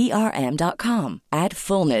JUVEDERM.com. Add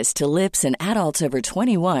fullness to lips in adults over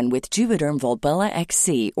 21 with Juvederm Volbella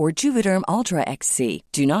XC or Juvederm Ultra XC.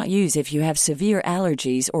 Do not use if you have severe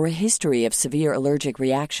allergies or a history of severe allergic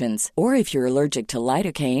reactions, or if you're allergic to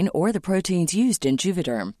lidocaine or the proteins used in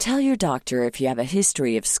Juvederm. Tell your doctor if you have a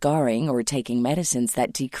history of scarring or taking medicines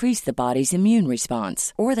that decrease the body's immune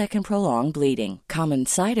response or that can prolong bleeding. Common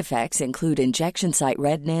side effects include injection site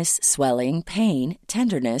redness, swelling, pain,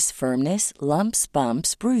 tenderness, firmness, lumps,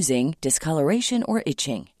 bumps, bruising, discoloration, or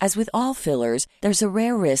itching. As with all fillers, there's a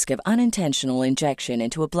rare risk of unintentional injection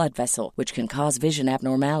into a blood vessel, which can cause vision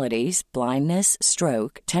abnormalities, blindness,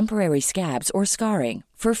 stroke, temporary scabs, or scarring.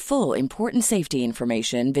 For full, important safety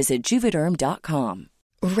information, visit Juvederm.com.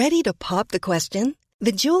 Ready to pop the question?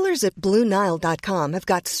 The jewelers at BlueNile.com have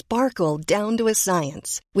got sparkle down to a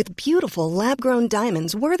science with beautiful lab-grown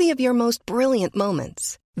diamonds worthy of your most brilliant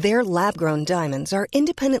moments. Their lab-grown diamonds are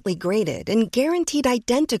independently graded and guaranteed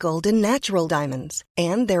identical to natural diamonds,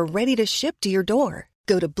 and they're ready to ship to your door.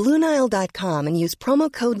 Go to BlueNile.com and use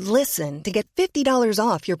promo code LISTEN to get $50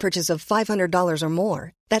 off your purchase of $500 or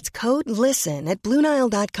more. That's code LISTEN at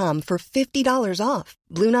BlueNile.com for $50 off.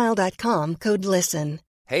 BlueNile.com, code LISTEN.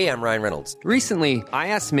 Hey, I'm Ryan Reynolds. Recently, I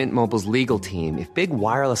asked Mint Mobile's legal team if big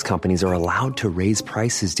wireless companies are allowed to raise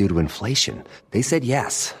prices due to inflation. They said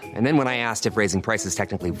yes. And then when I asked if raising prices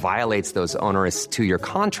technically violates those onerous 2-year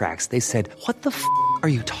contracts, they said, "What the f*** are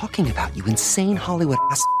you talking about, you insane Hollywood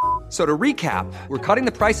ass?" So to recap, we're cutting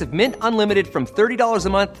the price of Mint Unlimited from $30 a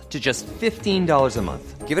month to just $15 a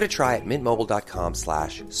month. Give it a try at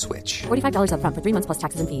mintmobile.com/switch. $45 up front for 3 months plus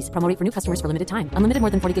taxes and fees. Promo rate for new customers for limited time. Unlimited more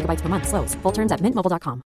than 40 gigabytes per month. Slows full terms at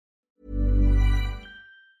mintmobile.com.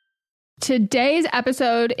 Today's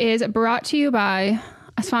episode is brought to you by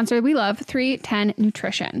a sponsor we love, 310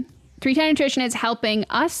 Nutrition. 310 Nutrition is helping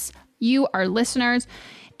us, you, our listeners,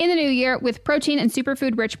 in the new year with protein and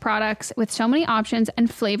superfood-rich products with so many options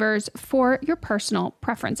and flavors for your personal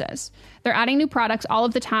preferences. They're adding new products all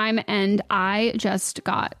of the time, and I just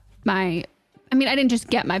got I didn't just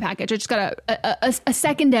get my package. I just got a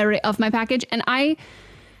secondary of my package, and I,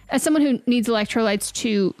 as someone who needs electrolytes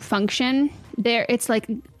to function, it's like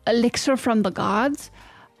elixir from the gods.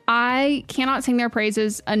 I cannot sing their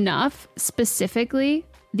praises enough, specifically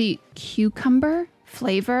the cucumber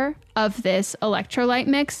flavor of this electrolyte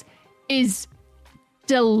mix is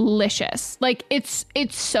delicious. Like it's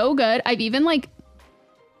so good. I've even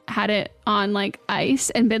had it on ice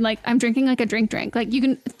and been I'm drinking a drink. Like you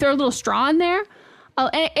can throw a little straw in there.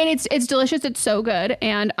 And it's delicious. It's so good.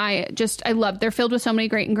 And I love, they're filled with so many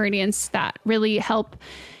great ingredients that really help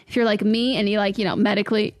if you're like me and you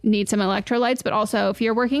medically need some electrolytes, but also if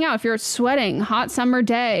you're working out, if you're sweating, hot summer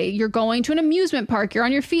day, you're going to an amusement park, you're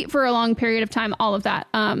on your feet for a long period of time, all of that.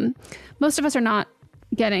 Most of us are not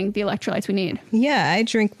getting the electrolytes we need. Yeah, I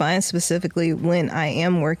drink mine specifically when I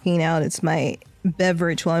am working out. It's my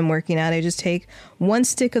beverage while I'm working out. I just take 1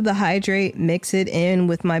 stick of the hydrate, mix it in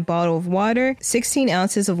with my bottle of water. 16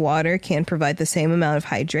 ounces of water can provide the same amount of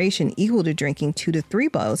hydration, equal to drinking 2 to 3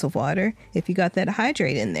 bottles of water if you got that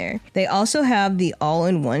hydrate in there. They also have the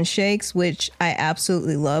all-in-one shakes, which I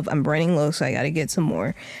absolutely love. I'm running low, so I got to get some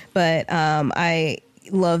more. But I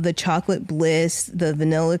love the chocolate bliss, the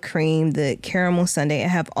vanilla cream, the caramel sundae. I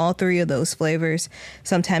have all 3 of those flavors.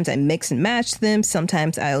 Sometimes I mix and match them.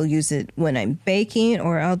 Sometimes I'll use it when I'm baking,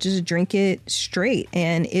 or I'll just drink it straight.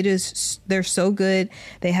 And they're so good.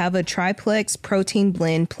 They have a triplex protein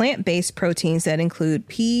blend, plant-based proteins that include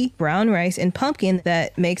pea, brown rice, and pumpkin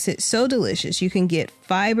that makes it so delicious. You can get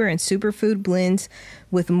fiber and superfood blends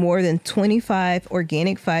with more than 25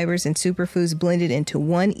 organic fibers and superfoods blended into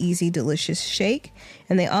one easy, delicious shake.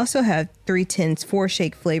 And they also have 310's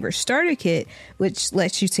 4-shake flavor starter kit, which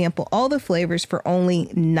lets you sample all the flavors for only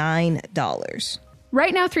 $9.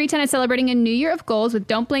 Right now, 310 is celebrating a new year of goals with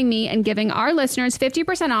Don't Blame Me and giving our listeners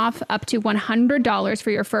 50% off up to $100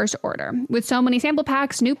 for your first order. With so many sample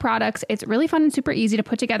packs, new products, it's really fun and super easy to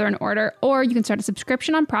put together an order, or you can start a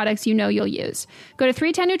subscription on products you know you'll use. Go to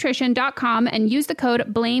 310nutrition.com and use the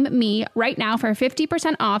code BLAMEME right now for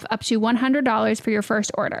 50% off up to $100 for your first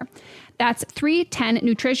order. That's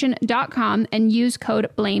 310nutrition.com and use code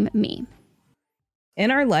BLAMEME. In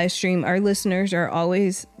our live stream, our listeners are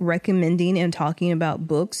always recommending and talking about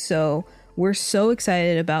books. So we're so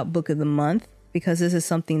excited about Book of the Month because this is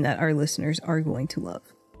something that our listeners are going to love.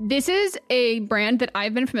 This is a brand that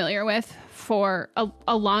I've been familiar with for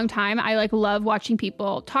a long time. I love watching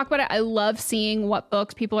people talk about it. I love seeing what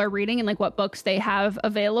books people are reading and what books they have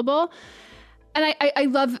available. And I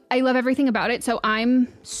love everything about it. So I'm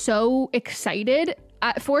so excited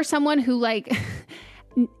for someone who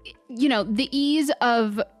the ease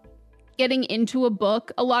of getting into a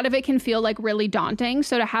book, a lot of it can feel really daunting.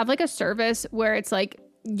 So to have a service where it's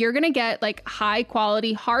you're going to get high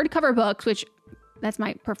quality hardcover books, which that's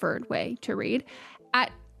my preferred way to read,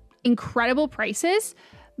 at incredible prices,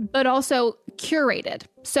 but also curated.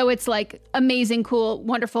 So it's amazing, cool,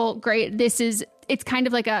 wonderful, great. It's kind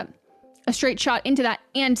of a straight shot into that,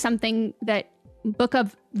 and something that Book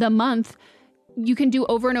of the Month you can do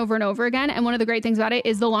over and over and over again. And one of the great things about it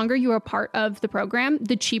is the longer you are part of the program,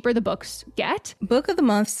 the cheaper the books get. Book of the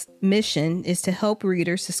Month's mission is to help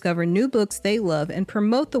readers discover new books they love and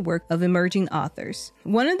promote the work of emerging authors.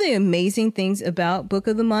 One of the amazing things about Book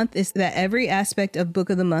of the Month is that every aspect of Book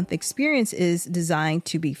of the Month experience is designed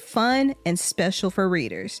to be fun and special for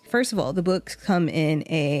readers. First of all, the books come in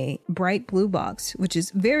a bright blue box, which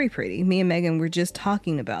is very pretty. Me and Megan were just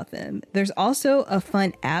talking about them. There's also a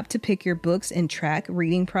fun app to pick your books and track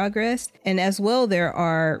reading progress. And as well, there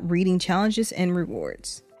are reading challenges and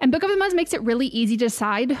rewards. And Book of the Month makes it really easy to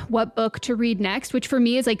decide what book to read next, which for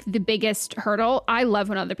me is the biggest hurdle. I love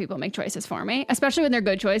when other people make choices for me, especially when they're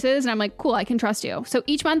good choices. And I'm cool, I can trust you. So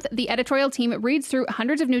each month, the editorial team reads through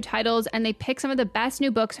hundreds of new titles and they pick some of the best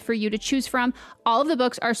new books for you to choose from. All of the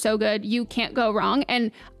books are so good, you can't go wrong.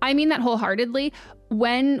 And I mean that wholeheartedly.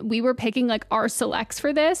 When we were picking our selects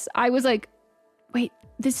for this, I was wait,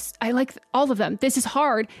 I like all of them. This is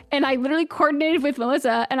hard. And I literally coordinated with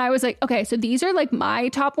Melissa and I was okay, so these are my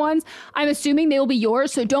top ones. I'm assuming they will be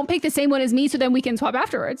yours. So don't pick the same one as me so then we can swap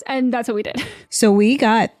afterwards. And that's what we did. So we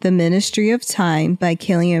got The Ministry of Time by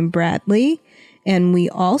Killian Bradley. And we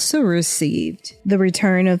also received The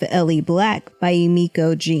Return of Ellie Black by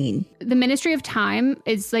Emiko Jean. The Ministry of Time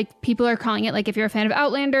is people are calling it if you're a fan of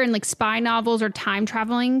Outlander and spy novels or time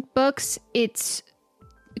traveling books, it's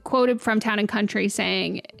quoted from Town and Country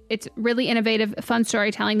saying it's really innovative, fun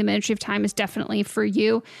storytelling. The Ministry of Time is definitely for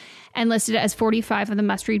you, and listed as 45 of the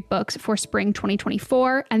must-read books for spring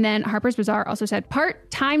 2024. And then Harper's Bazaar also said part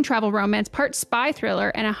time travel romance, part spy thriller,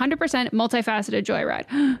 and 100% multifaceted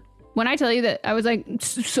joyride. When I tell you that, I was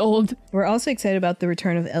sold. We're also excited about The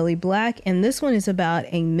Return of Ellie Black, and this one is about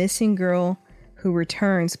a missing girl who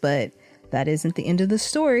returns, but that isn't the end of the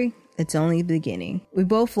story. It's only the beginning. We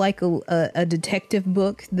both like a detective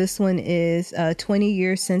book. This one is 20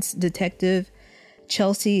 years since Detective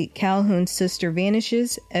Chelsea Calhoun's sister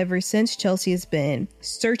vanishes. Ever since, Chelsea has been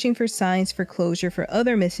searching for signs for closure for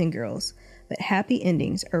other missing girls. But happy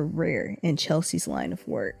endings are rare in Chelsea's line of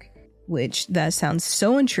work. Which that sounds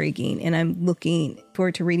so intriguing, and I'm looking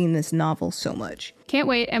forward to reading this novel so much. Can't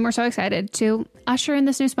wait, and we're so excited to usher in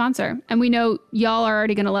this new sponsor. And we know y'all are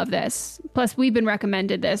already going to love this. Plus, we've been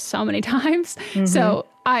recommended this so many times. Mm-hmm. So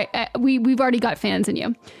we've already got fans in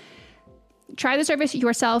you. Try the service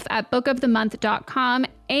yourself at bookofthemonth.com,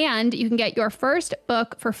 and you can get your first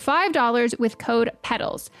book for $5 with code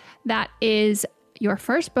PEDALS. That is your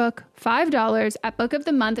first book, $5 at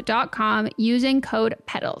bookofthemonth.com using code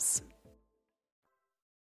PEDALS.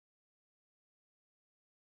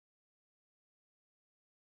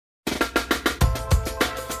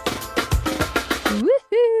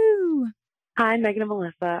 Woohoo! Hi, Megan and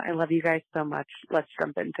Melissa. I love you guys so much. Let's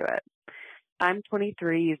jump into it. I'm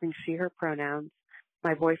 23 using she, her pronouns.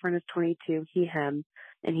 My boyfriend is 22, he, him,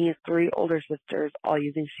 and he has 3 older sisters, all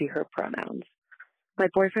using she, her pronouns. My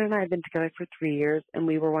boyfriend and I have been together for 3 years, and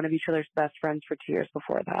we were one of each other's best friends for 2 years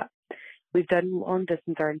before that. We've done long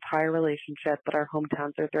distance our entire relationship, but our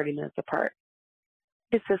hometowns are 30 minutes apart.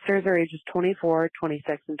 His sisters are ages 24,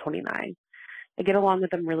 26, and 29. I get along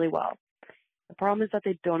with them really well. The problem is that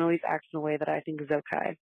they don't always act in a way that I think is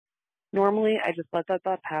okay. Normally, I just let that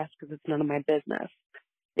thought pass because it's none of my business.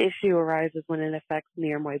 The issue arises when it affects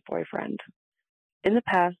me or my boyfriend. In the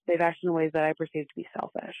past, they've acted in ways that I perceive to be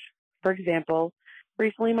selfish. For example,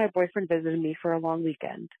 recently my boyfriend visited me for a long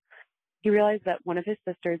weekend. He realized that one of his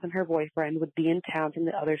sisters and her boyfriend would be in town from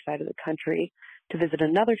the other side of the country to visit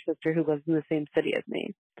another sister who lives in the same city as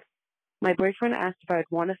me. My boyfriend asked if I would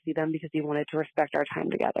want to see them because he wanted to respect our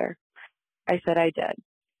time together. I said I did.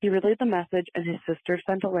 He relayed the message, and his sister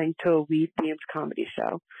sent a link to a weed-themed comedy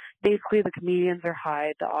show. Basically, the comedians are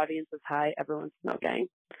high, the audience is high, everyone's smoking.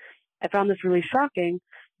 I found this really shocking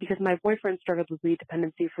because my boyfriend struggled with weed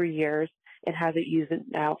dependency for years and hasn't used it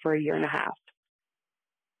now for a year and a half.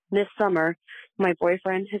 This summer, my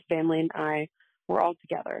boyfriend, his family, and I were all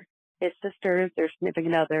together. His sisters, their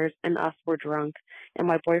significant others, and us were drunk, and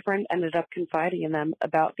my boyfriend ended up confiding in them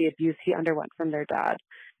about the abuse he underwent from their dad,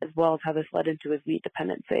 as well as how this led into his weed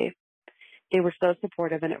dependency. They were so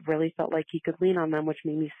supportive, and it really felt like he could lean on them, which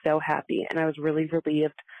made me so happy, and I was really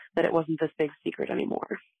relieved that it wasn't this big secret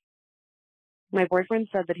anymore. My boyfriend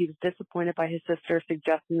said that he was disappointed by his sister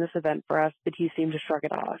suggesting this event for us, but he seemed to shrug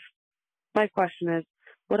it off. My question is,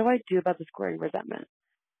 what do I do about this growing resentment?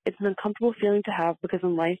 It's an uncomfortable feeling to have because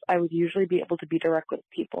in life I would usually be able to be direct with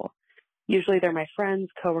people. Usually they're my friends,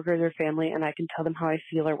 coworkers, or family, and I can tell them how I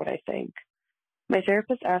feel or what I think. My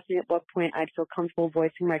therapist asked me at what point I'd feel comfortable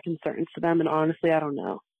voicing my concerns to them, and honestly, I don't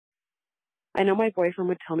know. I know my boyfriend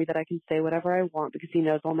would tell me that I can say whatever I want because he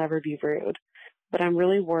knows I'll never be rude, but I'm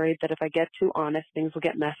really worried that if I get too honest, things will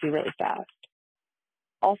get messy really fast.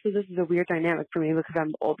 Also, this is a weird dynamic for me because I'm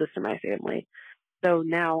the oldest in my family. So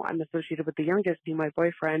now I'm associated with the youngest being my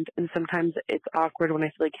boyfriend, and sometimes it's awkward when I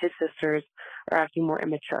feel like his sisters are acting more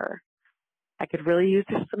immature. I could really use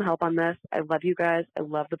some help on this. I love you guys. I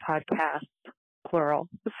love the podcast, plural,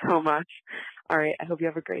 so much. All right. I hope you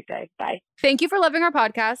have a great day. Bye. Thank you for loving our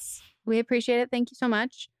podcasts. We appreciate it. Thank you so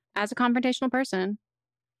much. As a confrontational person,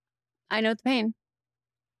 I know the pain.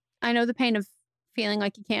 I know the pain of feeling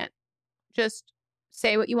like you can't just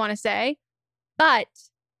say what you want to say. But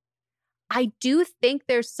I do think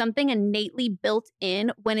there's something innately built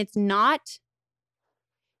in when it's not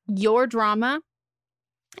your drama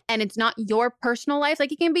and it's not your personal life.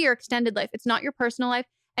 Like, it can be your extended life. It's not your personal life.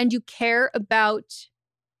 And you care about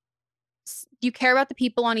the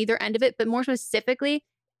people on either end of it, but more specifically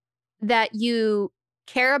that you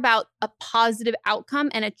care about a positive outcome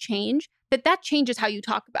and a change, that changes how you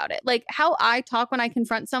talk about it. Like how I talk when I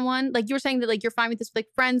confront someone, like you were saying that like you're fine with this, like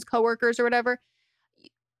friends, coworkers or whatever.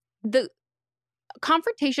 The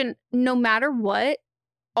confrontation, no matter what,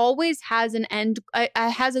 always has an end,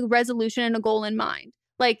 has a resolution and a goal in mind.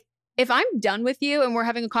 Like if I'm done with you and we're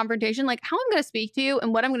having a confrontation, like how I'm going to speak to you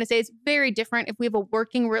and what I'm going to say is very different if we have a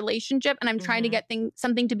working relationship and I'm trying to get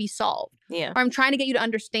something to be solved. Yeah. Or I'm trying to get you to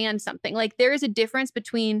understand something. Like there is a difference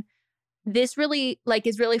between this really like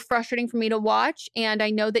is really frustrating for me to watch. And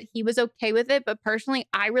I know that he was okay with it, but personally,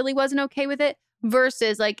 I really wasn't okay with it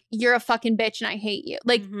versus like, you're a fucking bitch and I hate you.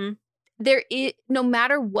 Like there is, no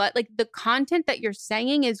matter what, like the content that you're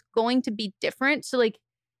saying is going to be different. So like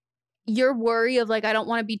your worry of like, I don't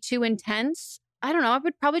want to be too intense. I don't know. I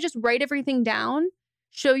would probably just write everything down,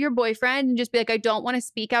 show your boyfriend and just be like, I don't want to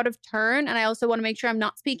speak out of turn. And I also want to make sure I'm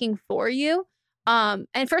not speaking for you. And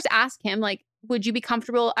first ask him like, would you be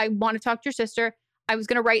comfortable? I want to talk to your sister. I was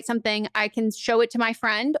going to write something. I can show it to my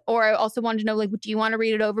friend. Or I also wanted to know, like, do you want to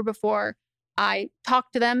read it over before I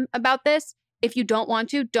talk to them about this? If you don't want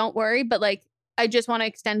to, don't worry. But like, I just want to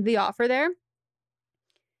extend the offer there.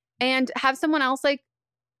 And have someone else like,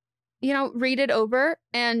 you know, read it over.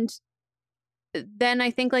 And then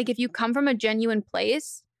I think like if you come from a genuine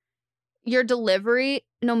place, your delivery,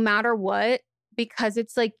 no matter what, because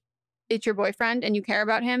it's like, it's your boyfriend and you care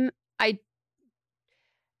about him,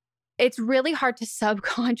 it's really hard to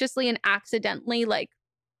subconsciously and accidentally like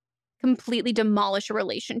completely demolish a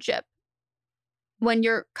relationship when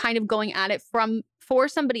you're kind of going at it for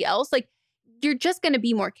somebody else. Like you're just going to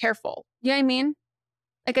be more careful. You know what I mean?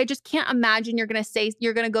 Like I just can't imagine you're going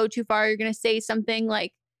to go too far. You're going to say something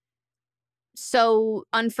like so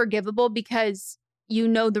unforgivable because you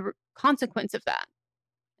know the consequence of that.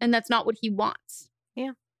 And that's not what he wants.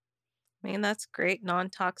 Yeah. I mean, that's great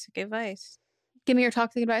non-toxic advice. Give me your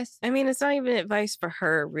toxic advice. I mean, it's not even advice for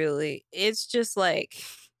her, really. It's just like...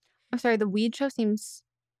 I'm sorry, the weed show seems...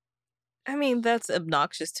 I mean, that's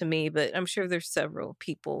obnoxious to me, but I'm sure there's several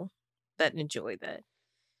people that enjoy that.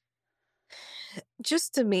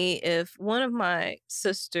 Just to me, if one of my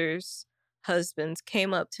sister's husbands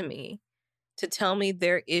came up to me to tell me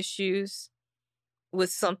their issues with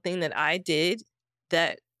something that I did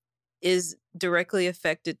that is directly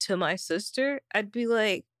affected to my sister, I'd be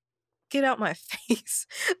like, get out my face.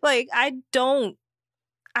 Like, I don't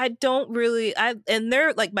really, and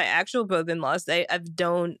they're like my actual brother-in-laws. I've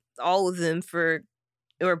known all of them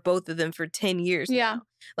or both of them for 10 years now.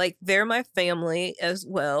 Like, they're my family as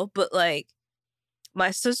well. But like,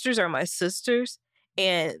 my sisters are my sisters,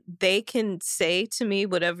 and they can say to me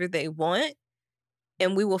whatever they want,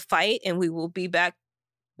 and we will fight, and we will be back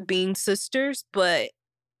being sisters. But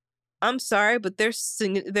I'm sorry, but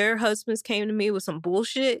their husbands came to me with some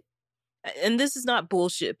bullshit. And this is not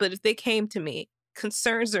bullshit, but if they came to me,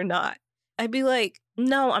 concerns or not, I'd be like,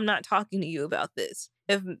 no, I'm not talking to you about this.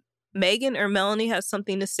 If Megan or Melanie has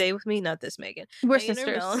something to say with me, not this Megan. We're Megan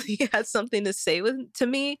sisters. or Melanie has something to say to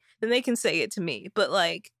me, then they can say it to me. But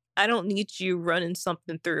like, I don't need you running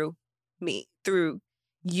something through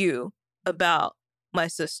you about my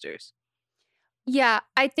sisters. Yeah,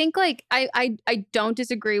 I think like I don't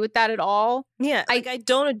disagree with that at all. Yeah, like I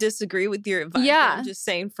don't disagree with your advice. Yeah. I'm just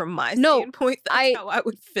saying from my standpoint, that's how I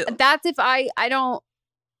would feel. That's if I don't.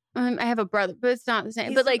 I have a brother, but it's not the same.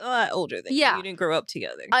 He's but like a lot older than you. You didn't grow up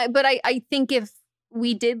together. But I think if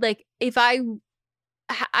we did, like, if I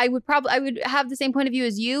would have the same point of view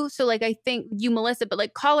as you. So like, I think you, Melissa, but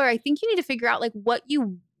like, caller, I think you need to figure out like what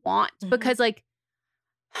you want, because like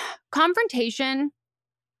confrontation,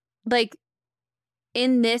 like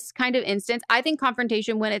in this kind of instance, I think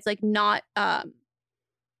confrontation when it's like not,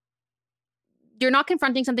 you're not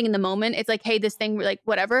confronting something in the moment. It's like, hey, this thing, like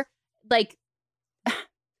whatever, like,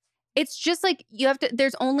 it's just like you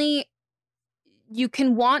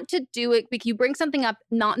can want to do it because you bring something up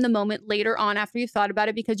not in the moment, later on after you've thought about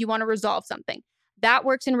it, because you want to resolve something. That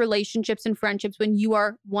works in relationships and friendships when you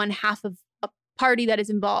are one half of a party that is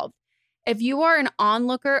involved. If you are an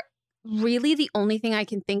onlooker, really the only thing I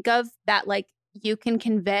can think of that like you can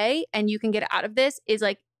convey and you can get out of this is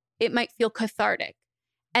like, it might feel cathartic.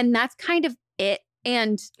 And that's kind of it.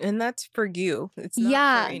 And that's for you. It's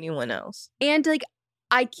not for anyone else. And like,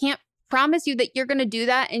 I can't promise you that you're going to do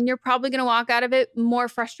that, and you're probably going to walk out of it more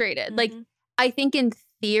frustrated. Like, I think in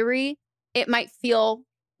theory, it might feel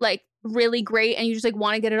like really great, and you just like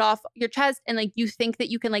want to get it off your chest, and like you think that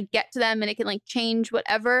you can like get to them and it can like change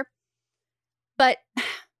whatever. But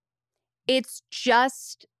it's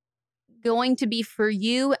just going to be for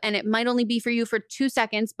you, and it might only be for you for 2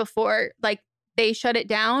 seconds before like they shut it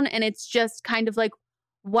down. And it's just kind of like,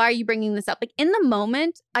 why are you bringing this up? Like in the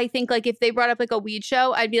moment, I think like if they brought up like a weed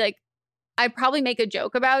show, I'd be like, I'd probably make a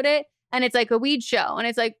joke about it. And it's like a weed show. And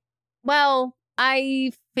it's like, well,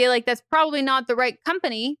 I feel like that's probably not the right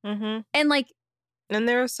company. And like, and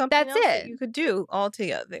there was something else that you could do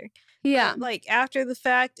altogether. Yeah. But, like after the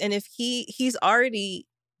fact, and if he's already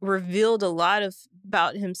revealed a lot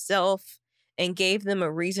about himself and gave them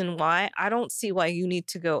a reason why, I don't see why you need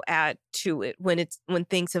to go add to it when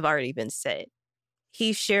things have already been said.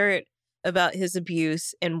 He shared about his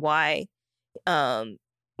abuse and why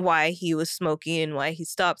he was smoking and why he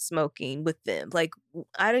stopped smoking with them. Like,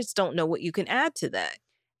 I just don't know what you can add to that.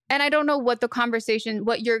 And I don't know what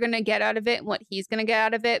what you're going to get out of it and what he's going to get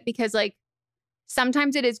out of it, because like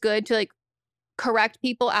sometimes it is good to like correct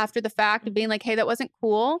people after the fact of being like, hey, that wasn't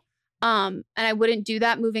cool. And I wouldn't do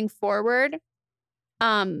that moving forward.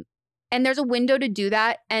 And there's a window to do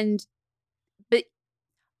that. But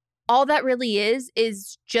all that really is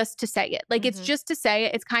just to say it. Like, it's just to say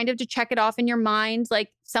it. It's kind of to check it off in your mind. Like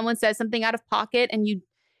someone says something out of pocket and you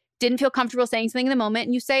didn't feel comfortable saying something in the moment,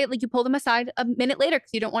 and you say it, like you pull them aside a minute later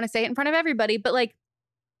because you don't want to say it in front of everybody. But like,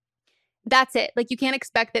 that's it. Like, you can't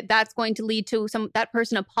expect that that's going to lead to that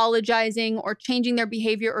person apologizing or changing their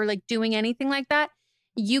behavior or like doing anything like that.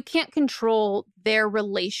 You can't control their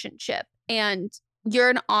relationship, and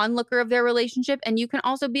you're an onlooker of their relationship, and you can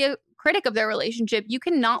also be a critic of their relationship. You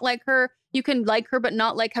can not like her. You can like her, but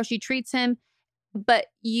not like how she treats him. But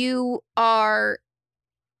you are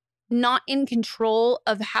not in control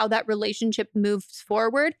of how that relationship moves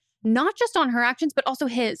forward, not just on her actions, but also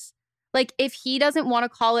his. Like, if he doesn't want to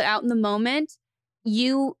call it out in the moment,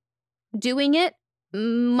 you doing it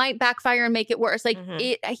might backfire and make it worse. Like,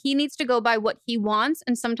 he needs to go by what he wants.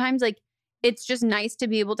 And sometimes, like, it's just nice to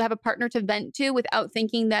be able to have a partner to vent to without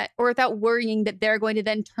thinking that, or without worrying that they're going to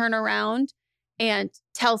then turn around and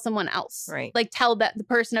tell someone else. Right. Like, tell the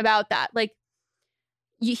person about that. Like,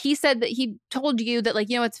 he said that he told you that, like,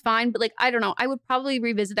 you know, it's fine. But like, I don't know. I would probably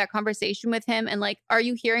revisit that conversation with him. And like, are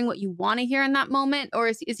you hearing what you want to hear in that moment? Or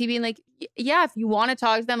is he being like, yeah, if you want to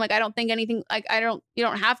talk to them, like, I don't think anything, like, you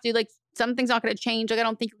don't have to, like, something's not going to change. Like, I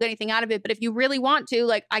don't think you'll get anything out of it. But if you really want to,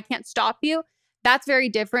 like, I can't stop you. That's very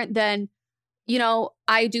different than, you know,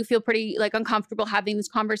 I do feel pretty like uncomfortable having this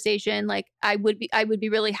conversation. Like, I would be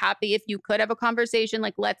really happy if you could have a conversation.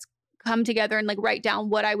 Like, let's come together and like write down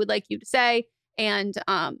what I would like you to say. And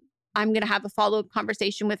I'm going to have a follow-up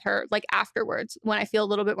conversation with her like afterwards when I feel a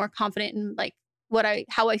little bit more confident in like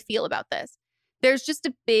how I feel about this. There's just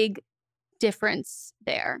a big difference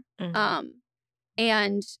there.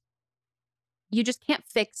 And you just can't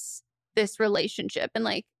fix this relationship. And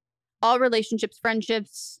like all relationships,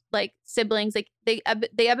 friendships, like siblings, like they ebb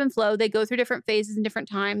and flow. They go through different phases and different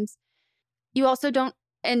times. You also don't,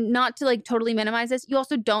 and not to like totally minimize this, you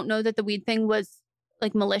also don't know that the weed thing was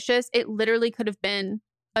like malicious. It literally could have been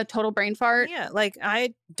a total brain fart. Yeah, like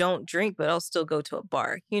I don't drink, but I'll still go to a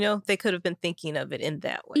bar. You know, they could have been thinking of it in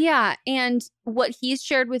that way. Yeah. And what he's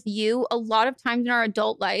shared with you, a lot of times in our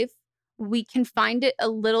adult life, we can find it a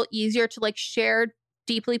little easier to like share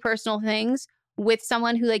deeply personal things with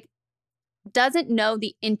someone who like doesn't know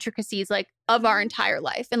the intricacies like of our entire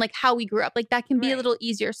life and like how we grew up. Like that can be a little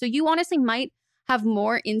easier. So you honestly might have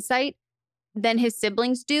more insight than his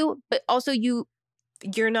siblings do, but also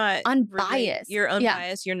you're not unbiased. You're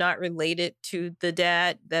unbiased. You're not related to the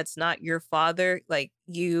dad. That's not your father. Like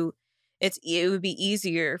it would be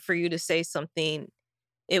easier for you to say something.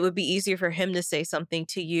 It would be easier for him to say something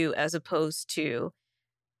to you as opposed to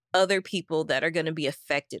other people that are going to be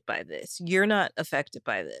affected by this. You're not affected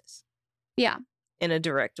by this. Yeah. In a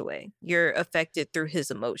direct way. You're affected through his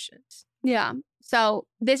emotions. Yeah. So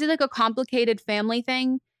this is like a complicated family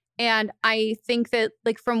thing. And I think that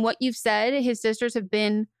like from what you've said, his sisters have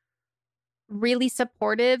been really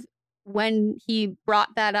supportive when he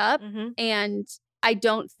brought that up. And I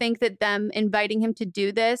don't think that them inviting him to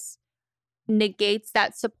do this negates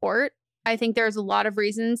that support. I think there's a lot of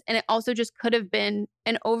reasons. And it also just could have been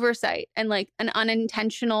an oversight and like an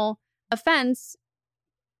unintentional offense.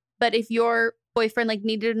 But if your boyfriend like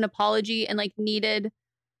needed an apology and like needed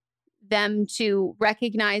them to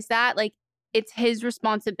recognize that, like it's his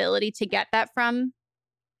responsibility to get that from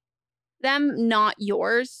them, not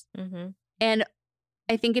yours. And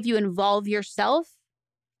I think if you involve yourself,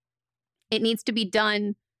 it needs to be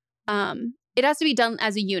done. It has to be done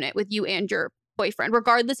as a unit with you and your boyfriend,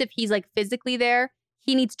 regardless if he's like physically there.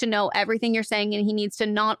 He needs to know everything you're saying, and he needs to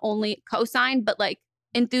not only co-sign, but like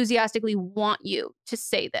enthusiastically want you to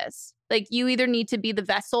say this. Like you either need to be the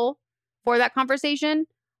vessel for that conversation,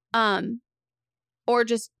 or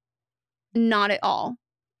just not at all.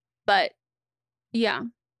 But yeah.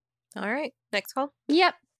 All right. Next call.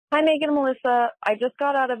 Yep. Hi, Megan and Melissa. I just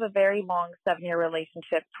got out of a very long 7-year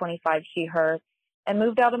relationship, 25 she, her, and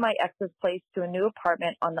moved out of my ex's place to a new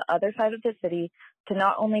apartment on the other side of the city to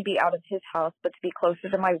not only be out of his house, but to be closer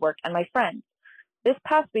to my work and my friends. This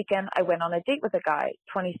past weekend, I went on a date with a guy,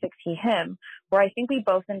 26 he, him, where I think we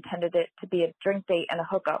both intended it to be a drink date and a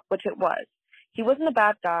hookup, which it was. He wasn't a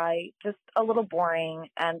bad guy, just a little boring,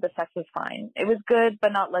 and the sex was fine. It was good,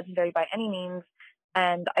 but not legendary by any means,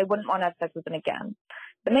 and I wouldn't want to have sex with him again.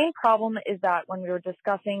 The main problem is that when we were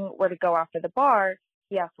discussing where to go after the bar,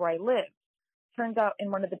 he asked where I lived. Turns out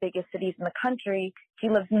in one of the biggest cities in the country, he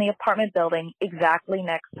lives in the apartment building exactly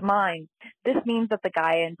next to mine. This means that the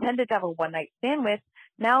guy I intended to have a one-night stand with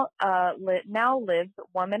now lives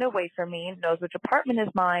 1 minute away from me, knows which apartment is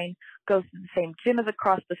mine, goes to the same gym as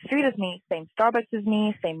across the street as me, same Starbucks as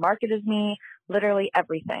me, same market as me, literally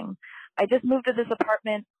everything. I just moved to this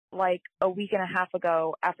apartment like a week and a half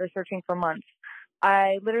ago after searching for months.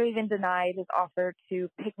 I literally even denied his offer to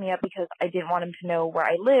pick me up because I didn't want him to know where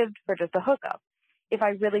I lived for just a hookup. If I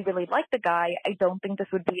really, really like the guy, I don't think this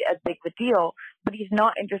would be as big of a deal, but he's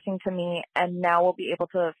not interesting to me and now will be able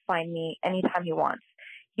to find me anytime he wants.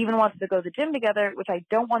 He even wants to go to the gym together, which I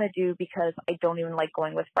don't want to do because I don't even like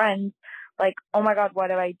going with friends. Like, oh my God, what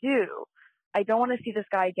do I do? I don't want to see this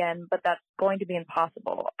guy again, but that's going to be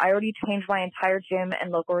impossible. I already changed my entire gym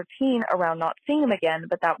and local routine around not seeing him again,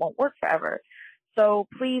 but that won't work forever. So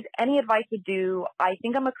please, any advice would do. I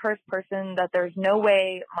think I'm a cursed person that there's no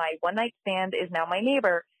way my one-night stand is now my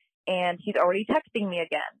neighbor, and he's already texting me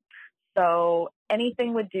again. So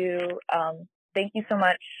anything would do. Thank you so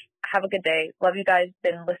much. Have a good day. Love you guys.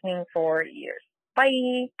 Been listening for years.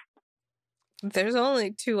 Bye. There's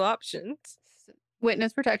only 2 options.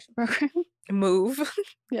 Witness protection program. Move.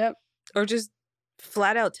 Yep. Or just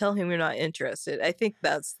flat out tell him you're not interested. I think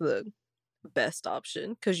that's the best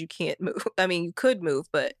option because you can't move. I mean, you could move,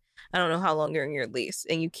 but I don't know how long you're in your lease,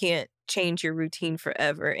 and you can't change your routine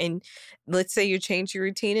forever. And let's say you change your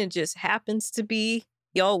routine and just happens to be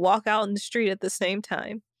y'all walk out in the street at the same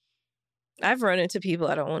time. I've run into people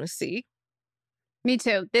I don't want to see. Me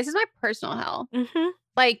too. This is my personal hell.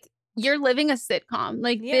 Like, you're living a sitcom.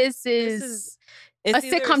 Like, this is a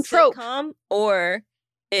sitcom trope. Or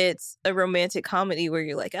it's a romantic comedy where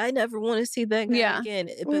you're like, I never want to see that guy Yeah. again.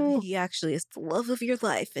 But he actually is the love of your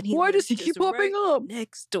life. And he Why does lives he just keep popping right up?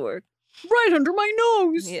 next door? Right under my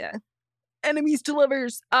nose. Yeah. Enemies to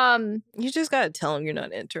lovers. You just got to tell him you're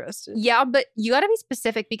not interested. Yeah, but you got to be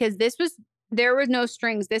specific because there was no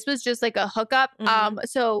strings. This was just like a hookup.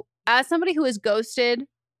 So as somebody who is ghosted,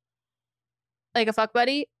 like a fuck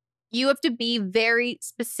buddy, you have to be very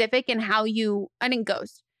specific in how I didn't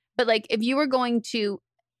ghost, but like if you were going to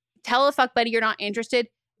tell a fuck buddy you're not interested,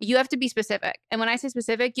 you have to be specific. And when I say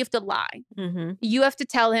specific, you have to lie. You have to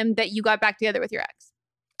tell him that you got back together with your ex.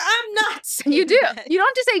 I'm not saying You do. that. You don't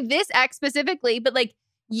have to say this ex specifically, but like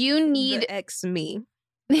you need The ex me.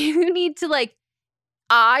 you need to like,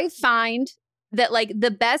 I find that like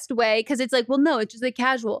the best way, because it's like, well, no, it's just like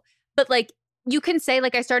casual. But like you can say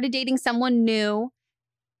like I started dating someone new.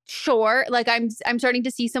 Sure. Like I'm starting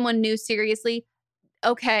to see someone new seriously.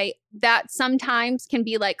 Okay. That sometimes can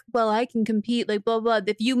be like, well, I can compete, like blah, blah.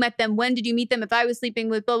 If you met them, when did you meet them? If I was sleeping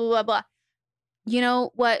with blah, blah, blah, blah. You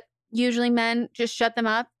know what? Usually men just shut them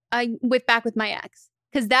up. Back with my ex.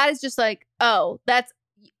 Because that is just like, oh,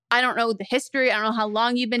 I don't know the history. I don't know how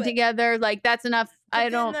long you've been together. Like that's enough.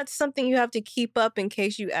 That's something you have to keep up in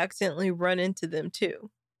case you accidentally run into them too.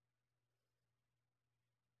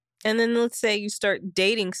 And then let's say you start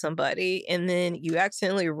dating somebody and then you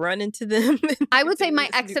accidentally run into them. I would say my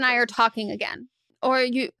ex and I are talking again.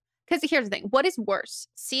 Because here's the thing. What is worse?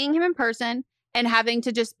 Seeing him in person and having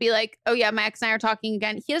to just be like, oh yeah, my ex and I are talking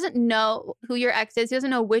again. He doesn't know who your ex is. He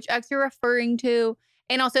doesn't know which ex you're referring to.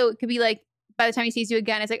 And also it could be like, by the time he sees you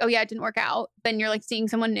again, it's like, oh yeah, it didn't work out. Then you're like seeing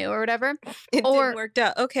someone new or whatever. It didn't work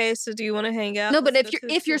out. Okay, so do you want to hang out? No, but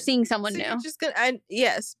if you're seeing someone new, you're just gonna,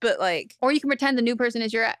 yes, but like, or you can pretend the new person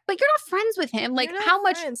is your ex, but you're not friends with him. Like how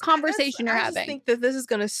much conversation you're having? I think that this is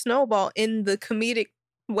gonna snowball in the comedic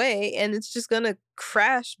way, and it's just gonna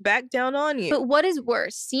crash back down on you. But what is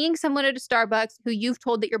worse, seeing someone at a Starbucks who you've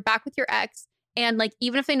told that you're back with your ex, and like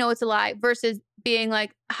even if they know it's a lie, versus being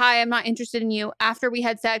like, hi, I'm not interested in you after we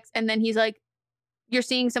had sex, and then he's like, you're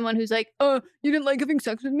seeing someone who's like, oh, you didn't like having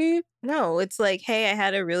sex with me? No, it's like, hey, I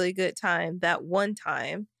had a really good time that one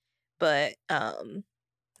time, but that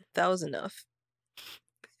was enough.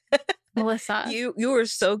 Melissa, you were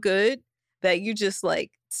so good that you just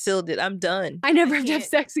like sealed it. I'm done. I never have to have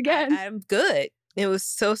sex again. I'm good. It was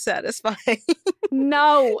so satisfying.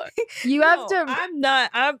 No, you have to. I'm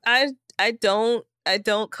not. I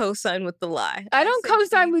don't co-sign with the lie. I don't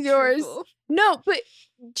co-sign with yours. No, but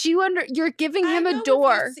you're giving him a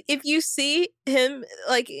door. If you see him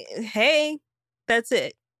like, hey, that's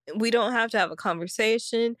it. We don't have to have a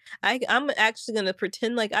conversation. I'm actually going to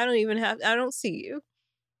pretend like I don't see you.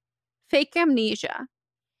 Fake amnesia.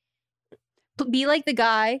 Be like the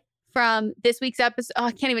guy from this week's episode. Oh,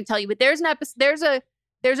 I can't even tell you, but there's an episode.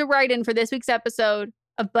 There's a write-in for this week's episode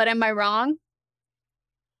of But Am I Wrong?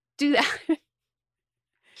 Do that.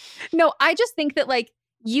 No, I just think that like,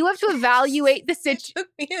 you have to evaluate the situation.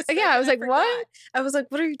 Yeah, I was like, what? I was like,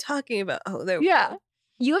 what are you talking about? Oh, there we go.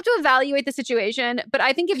 You have to evaluate the situation. But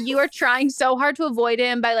I think if you are trying so hard to avoid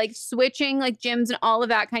him by like switching like gyms and all of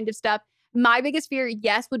that kind of stuff, my biggest fear,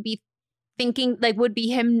 yes, would be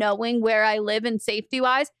him knowing where I live and safety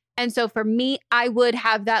wise. And so for me, I would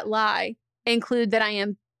have that lie include that I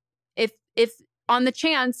am, if on the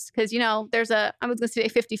chance, because, you know, I was going to say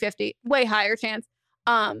 50-50, way higher chance,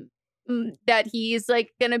 that he's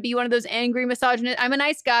like going to be one of those angry misogynist, I'm a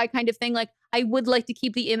nice guy kind of thing. Like I would like to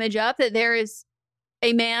keep the image up that there is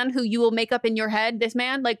a man who you will make up in your head. This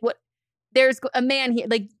man, like what, there's a man here,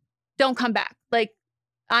 like don't come back. Like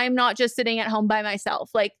I'm not just sitting at home by myself.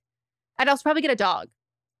 Like I'd also probably get a dog.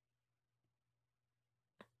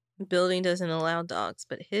 The building doesn't allow dogs,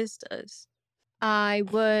 but his does. I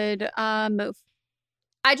would move.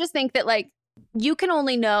 I just think that like you can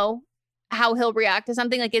only know how he'll react to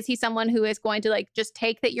something. Like, is he someone who is going to like just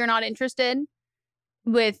take that you're not interested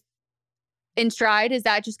in stride? Is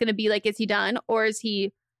that just going to be like, is he done? Or is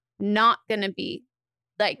he not going to be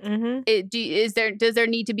like, does there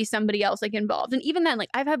need to be somebody else like involved? And even then, like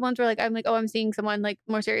I've had ones where like, I'm like, oh, I'm seeing someone like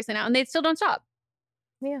more seriously now, and they still don't stop.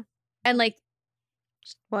 Yeah. And like,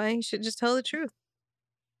 why? You should just tell the truth.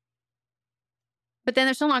 But then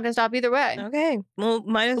they're still not going to stop either way. Okay. Well,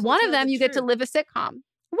 one of them, you get to live a sitcom.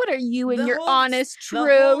 What are you and your honest truth?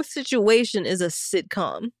 The whole situation is a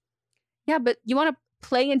sitcom. Yeah, but you want to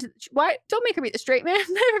play into... Why? Don't make her be the straight man. Let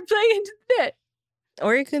her play into the bit.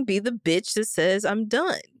 Or you can be the bitch that says, I'm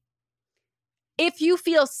done. If you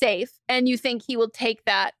feel safe and you think he will take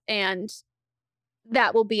that and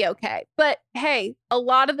that will be okay. But hey, a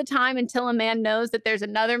lot of the time until a man knows that there's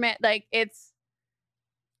another man, like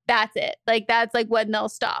that's it. Like, that's like when they'll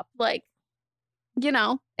stop. Like, you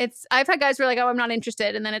know, I've had guys who are like, oh, I'm not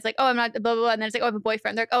interested. And then it's like, oh, I'm not, blah, blah, blah. And then it's like, oh, I have a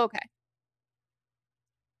boyfriend. They're like, oh, okay.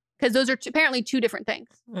 Because those are apparently two different things,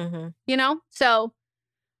 you know? So,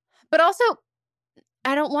 but also,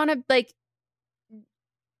 I don't want to, like,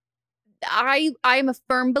 I'm a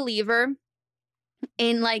firm believer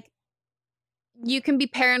in, like, you can be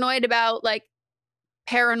paranoid about, like,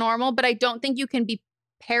 paranormal, but I don't think you can be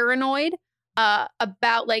paranoid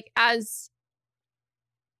about, like, as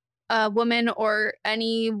a woman or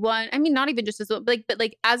anyone. I mean, not even just as a, like, but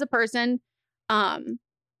like as a person, I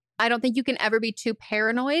don't think you can ever be too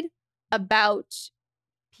paranoid about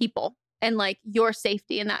people and like your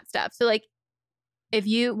safety and that stuff. So like, if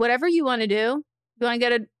you, whatever you want to do, you want to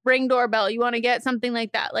get a Ring doorbell, you want to get something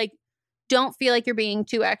like that, like, don't feel like you're being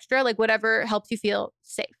too extra, like whatever helps you feel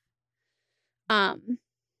safe. But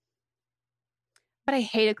I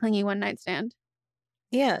hate a clingy one night stand.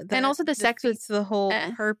 Yeah. And also the sex was the whole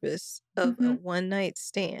purpose of a one night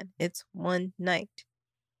stand. It's one night.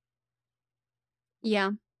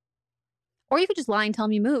 Yeah. Or you could just lie and tell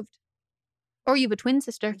them you moved. Or you have a twin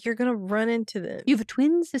sister. You're going to run into them. You have a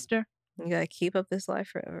twin sister. You got to keep up this life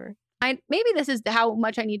forever. Maybe this is how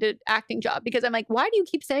much I need an acting job, because I'm like, why do you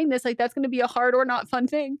keep saying this? Like, that's going to be a hard or not fun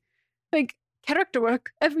thing. Like, character work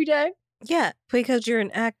every day. Yeah, because you're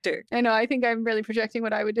an actor. I know. I think I'm really projecting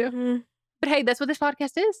what I would do. But hey, that's what this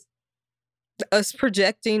podcast is. Us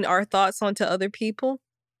projecting our thoughts onto other people?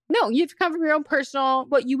 No, you have to come from your own personal,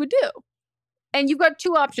 what you would do. And you've got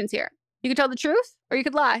two options here. You could tell the truth or you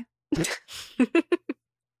could lie.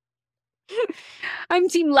 I'm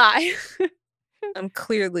team lie. I'm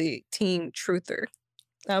clearly team truther.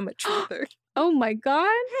 I'm a truther. Oh my God.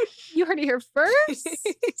 You heard it here first.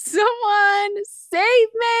 Someone save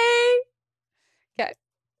me. Okay.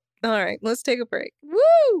 All right, let's take a break.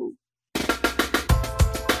 Woo!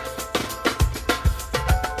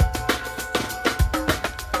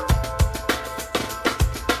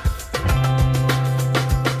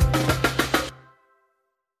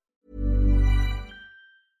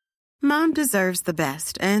 Mom deserves the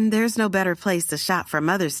best, and there's no better place to shop for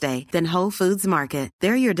Mother's Day than Whole Foods Market.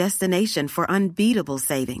 They're your destination for unbeatable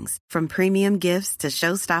savings, from premium gifts to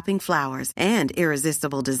show-stopping flowers and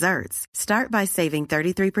irresistible desserts. Start by saving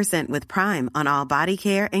 33% with Prime on all body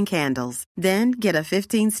care and candles. Then get a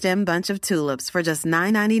 15-stem bunch of tulips for just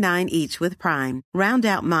 $9.99 each with Prime. Round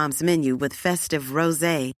out Mom's menu with festive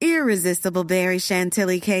rosé, irresistible berry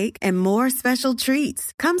chantilly cake, and more special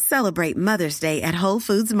treats. Come celebrate Mother's Day at Whole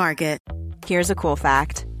Foods Market. Here's a cool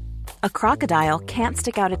fact. A crocodile can't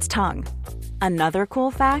stick out its tongue. Another cool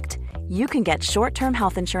fact, you can get short-term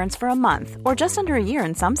health insurance for a month or just under a year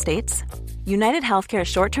in some states. United Healthcare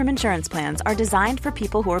short-term insurance plans are designed for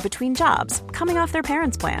people who are between jobs, coming off their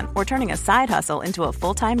parents' plan, or turning a side hustle into a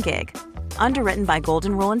full-time gig. Underwritten by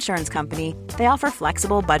Golden Rule Insurance Company, they offer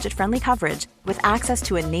flexible, budget-friendly coverage with access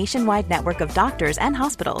to a nationwide network of doctors and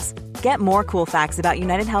hospitals. Get more cool facts about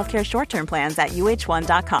United Healthcare short-term plans at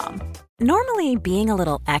uh1.com. Normally, being a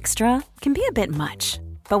little extra can be a bit much,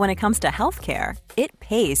 but when it comes to healthcare, it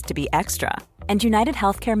pays to be extra. And United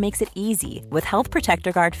Healthcare makes it easy with Health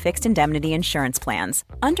Protector Guard fixed indemnity insurance plans.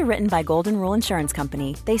 Underwritten by Golden Rule Insurance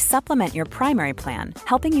Company, they supplement your primary plan,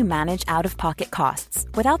 helping you manage out-of-pocket costs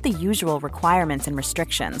without the usual requirements and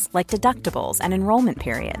restrictions like deductibles and enrollment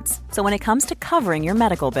periods. So when it comes to covering your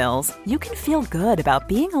medical bills, you can feel good about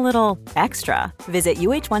being a little extra. Visit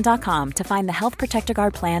uh1.com to find the Health Protector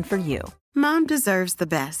Guard plan for you. Mom deserves the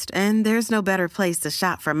best, and there's no better place to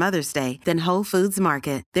shop for Mother's Day than Whole Foods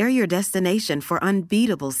Market. They're your destination for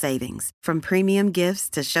unbeatable savings, from premium gifts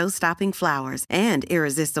to show-stopping flowers and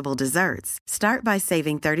irresistible desserts. Start by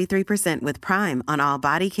saving 33% with Prime on all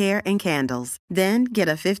body care and candles. Then get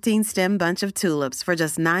a 15-stem bunch of tulips for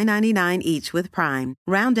just $9.99 each with Prime.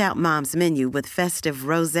 Round out Mom's menu with festive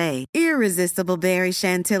rosé, irresistible berry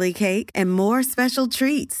chantilly cake, and more special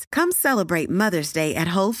treats. Come celebrate Mother's Day at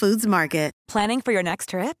Whole Foods Market. Planning for your next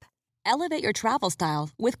trip? Elevate your travel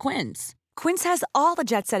style with Quince. Quince has all the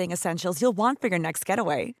jet-setting essentials you'll want for your next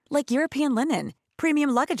getaway, like European linen,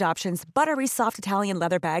 premium luggage options, buttery soft Italian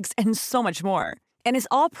leather bags, and so much more. And is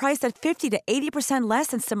all priced at 50 to 80% less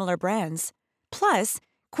than similar brands. Plus,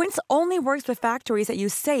 Quince only works with factories that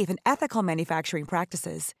use safe and ethical manufacturing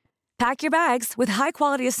practices. Pack your bags with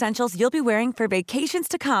high-quality essentials you'll be wearing for vacations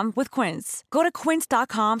to come with Quince. Go to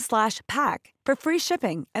quince.com/pack for free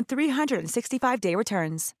shipping and 365-day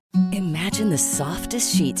returns. Imagine the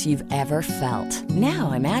softest sheets you've ever felt.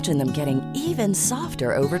 Now imagine them getting even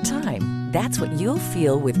softer over time. That's what you'll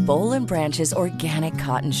feel with Boll & Branch's organic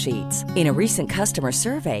cotton sheets. In a recent customer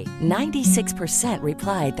survey, 96%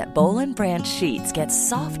 replied that Boll & Branch sheets get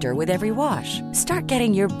softer with every wash. Start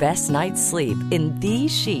getting your best night's sleep in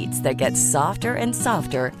these sheets that get softer and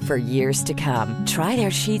softer for years to come. Try their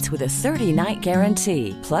sheets with a 30-night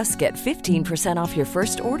guarantee. Plus, get 15% off your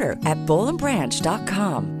first order at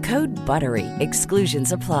bollandbranch.com. Code BUTTERY.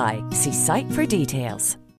 Exclusions apply. See site for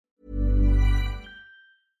details.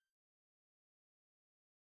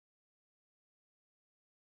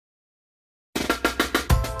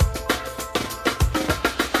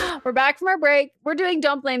 We're back from our break. We're doing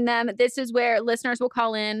Don't Blame Them. This is where listeners will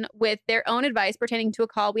call in with their own advice pertaining to a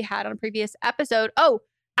call we had on a previous episode. Oh,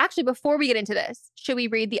 actually, before we get into this, should we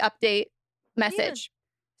read the update message?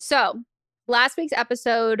 Yeah. So last week's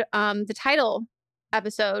episode, the title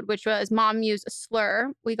episode, which was Mom Used a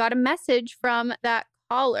Slur, we got a message from that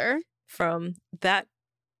caller. From that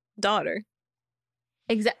daughter.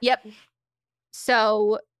 Yep.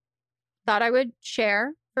 So thought I would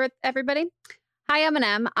share for everybody. Hi,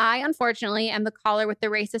 M&M. I, unfortunately, am the caller with the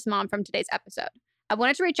racist mom from today's episode. I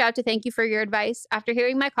wanted to reach out to thank you for your advice. After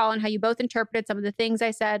hearing my call on how you both interpreted some of the things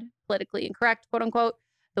I said, politically incorrect, quote unquote,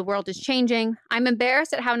 the world is changing. I'm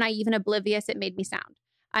embarrassed at how naive and oblivious it made me sound.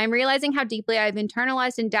 I am realizing how deeply I've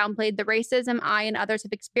internalized and downplayed the racism I and others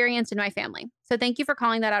have experienced in my family. So thank you for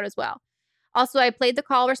calling that out as well. Also, I played the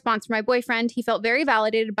call response for my boyfriend. He felt very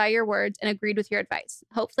validated by your words and agreed with your advice.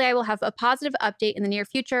 Hopefully, I will have a positive update in the near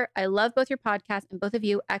future. I love both your podcast and both of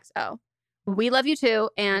you, XO. We love you too,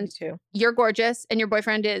 and you're gorgeous, and your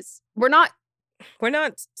boyfriend is... We're not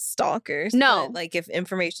stalkers. No. But, like, if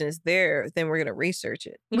information is there, then we're going to research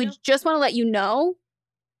it. We just want to let you know,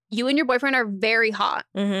 you and your boyfriend are very hot.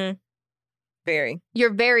 Mm-hmm. Very.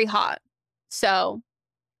 You're very hot. So...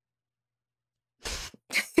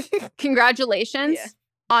 Congratulations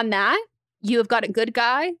on that. You have got a good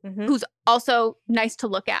guy who's also nice to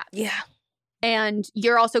look at. Yeah. And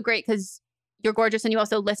you're also great because you're gorgeous and you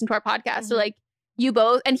also listen to our podcast. So like you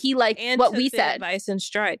both, and he liked what we said. Advice in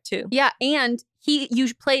stride too. Yeah. And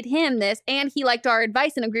you played him this and he liked our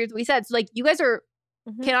advice and agreed with what we said. So like you guys are,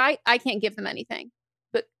 I can't give them anything,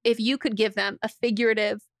 but if you could give them a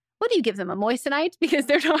figurative, what do you give them? A moissanite? Because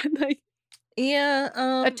they're not like.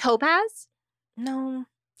 Yeah. A topaz? No.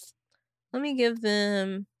 Let me give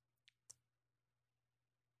them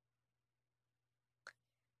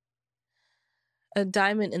a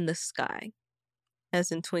diamond in the sky, as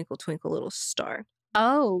in Twinkle, Twinkle, Little Star.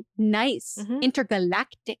 Oh, nice.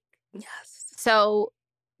 Intergalactic. Yes. So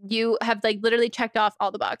you have like literally checked off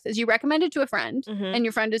all the boxes. You recommended to a friend and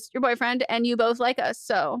your friend is your boyfriend and you both like us.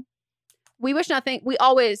 So we wish nothing. We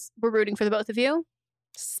always were rooting for the both of you.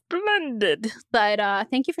 Splendid. But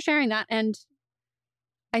thank you for sharing that. And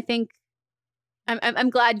I think I'm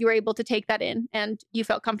glad you were able to take that in and you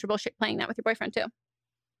felt comfortable playing that with your boyfriend too.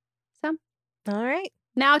 So, all right.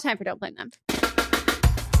 Now time for Don't Blame Them.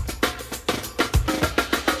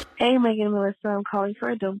 Hey, Megan and Melissa. I'm calling for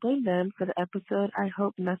a Don't Blame Them for the episode I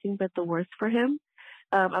Hope Nothing But the Worst for Him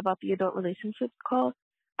about the adult relationships call.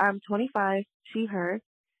 I'm 25, she, her,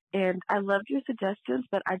 and I loved your suggestions,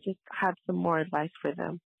 but I just had some more advice for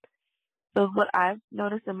them. So what I've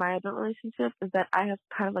noticed in my adult relationship is that I have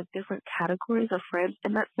kind of like different categories of friends,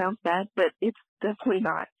 and that sounds bad, but it's definitely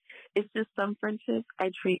not. It's just some friendships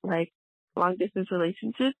I treat like long distance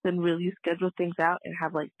relationships and really schedule things out and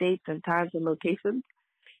have like dates and times and locations.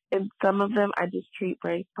 And some of them I just treat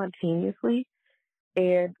very spontaneously,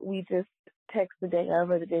 and we just text the day of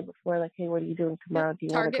or the day before, like, hey, what are you doing tomorrow? Do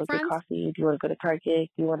you want to go get coffee? Do you want to go to Target?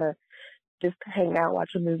 Do you want to just hang out,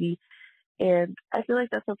 watch a movie? And I feel like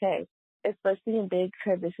that's okay. Especially in big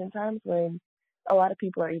transition times when a lot of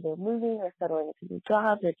people are either moving or settling into new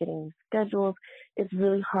jobs or getting new schedules. It's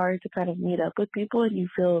really hard to kind of meet up with people and you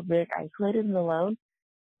feel very isolated and alone.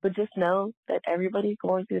 But just know that everybody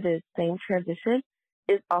going through the same transition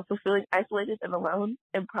is also feeling isolated and alone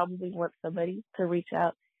and probably wants somebody to reach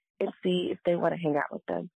out and see if they want to hang out with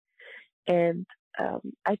them. And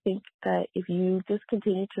I think that if you just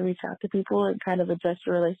continue to reach out to people and kind of adjust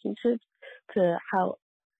your relationships to how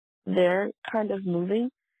they're kind of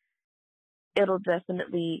moving, it'll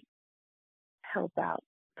definitely help out.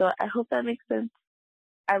 So I hope that makes sense.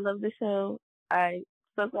 I love the show. I'm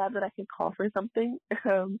so glad that I could call for something.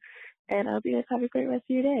 And I hope you guys have a great rest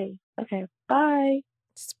of your day. Okay, bye.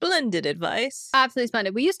 Splendid advice. Absolutely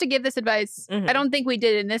splendid. We used to give this advice. I don't think we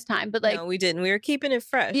did in this time, but like... No, we didn't. We were keeping it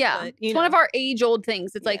fresh. Yeah. But, it's one of our age-old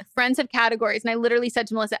things. It's like friends have categories. And I literally said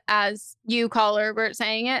to Melissa, as you caller were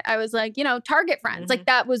saying it, I was like, Target friends. Like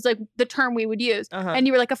that was like the term we would use. And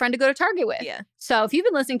you were like a friend to go to Target with. Yeah. So if you've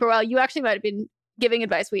been listening for a while, you actually might have been giving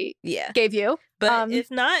advice we gave you. But if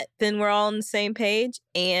not, then we're all on the same page,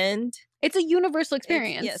 and it's a universal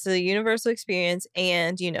experience. Yes, a universal experience,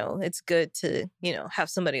 and it's good to have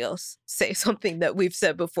somebody else say something that we've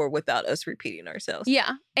said before without us repeating ourselves.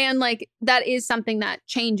 Yeah, and like that is something that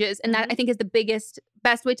changes, and that I think is the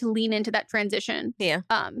best way to lean into that transition. Yeah,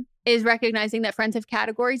 is recognizing that friends have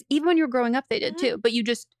categories. Even when you were growing up, they did too, but you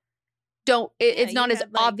just don't. It's not as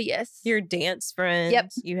obvious. Your dance friends.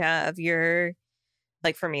 Yep. You have your,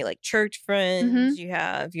 like for me, like church friends. You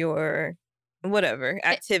have your whatever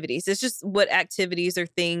activities. It's just what activities or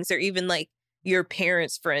things, or even like your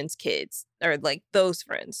parents' friends' kids, or like those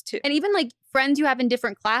friends too. And even like friends you have in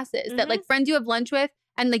different classes that like friends you have lunch with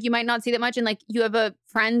and like you might not see that much. And like you have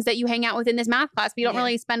friends that you hang out with in this math class, but you don't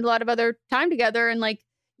really spend a lot of other time together. And like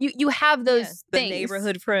you have those the things.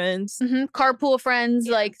 Neighborhood friends. Carpool friends,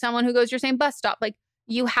 like someone who goes to your same bus stop. Like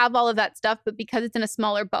you have all of that stuff, but because it's in a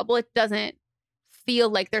smaller bubble, it doesn't feel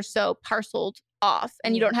like they're so parceled off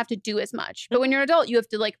and you don't have to do as much. But when you're an adult, you have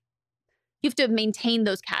to maintain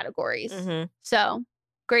those categories. So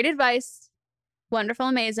great advice. Wonderful,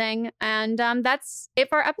 amazing. And that's it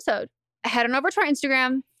for our episode. Head on over to our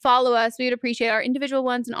Instagram, follow us. We would appreciate our individual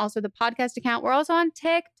ones and also the podcast account. We're also on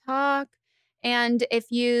TikTok. And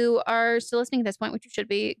if you are still listening at this point, which you should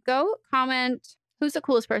be, go comment who's the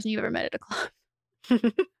coolest person you've ever met at a club.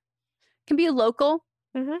 Can be a local.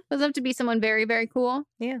 Doesn't have to be someone very, very cool.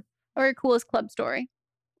 Yeah. Or your coolest club story.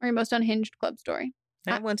 Or your most unhinged club story.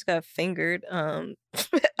 I once got fingered at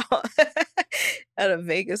a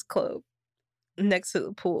Vegas club next to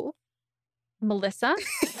the pool. Melissa?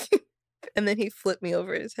 And then he flipped me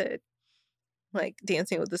over his head, like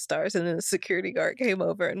Dancing with the Stars. And then the security guard came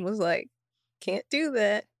over and was like, can't do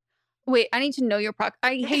that. Wait, I need to know your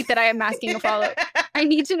I hate that I am asking a follow-up. I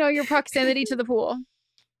need to know your proximity to the pool.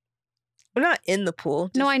 We're not in the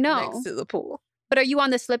pool. No, I know. Next to the pool. But are you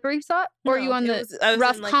on the slippery spot? Or are you on the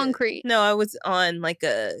rough concrete? No, I was on like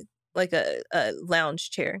a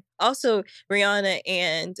lounge chair. Also, Rihanna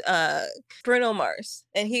and Bruno Mars.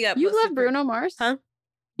 And he got You love Bruno Mars? Huh?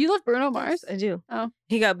 You love Bruno Mars? Yes, I do. Oh.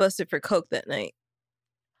 He got busted for coke that night.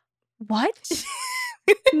 What?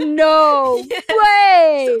 No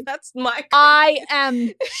way. So that's my I am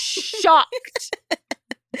shocked.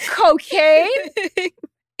 Cocaine?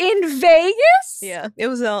 In Vegas? Yeah, it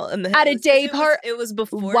was all in the at a day part. It was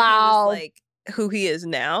before he was like who he is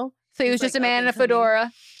now. So he was just a man in a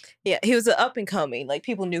fedora. Yeah, he was up and coming. Like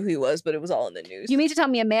people knew who he was, but it was all in the news. You mean to tell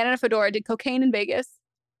me a man in a fedora did cocaine in Vegas?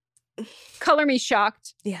 Color me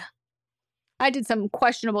shocked. Yeah, I did some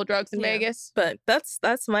questionable drugs in Vegas. But that's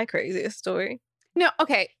my craziest story. No,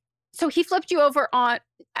 okay. So he flipped you over on.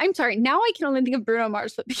 I'm sorry. Now I can only think of Bruno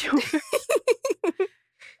Mars flipping you over.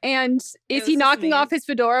 And is he knocking off his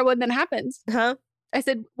fedora when that happens? Huh? I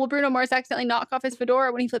said, will Bruno Mars accidentally knock off his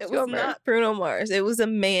fedora when he flips you over? It was not Bruno Mars. It was a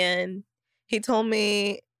man. He told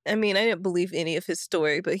me, I mean, I didn't believe any of his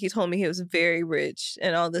story, but he told me he was very rich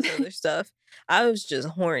and all this other stuff. I was just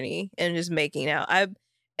horny and just making out.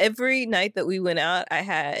 Every night that we went out, I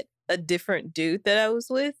had a different dude that I was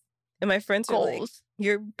with. And my friends were like,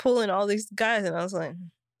 you're pulling all these guys. And I was like,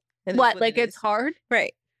 what? Like it's hard?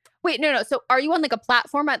 Right. Wait, no. So are you on like a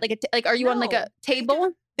platform at like are you on like a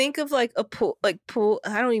table? Think of like a pool,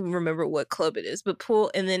 I don't even remember what club it is, but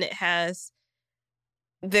pool. And then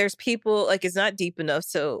there's people, like it's not deep enough.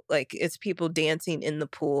 So like it's people dancing in the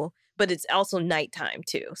pool, but it's also nighttime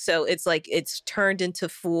too. So it's like it's turned into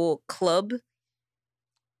full club.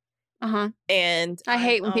 And I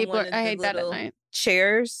hate when people I hate that at night.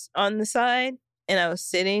 Chairs on the side. And I was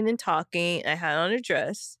sitting and talking. I had on a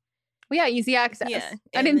dress. Well, yeah, easy access. Yeah.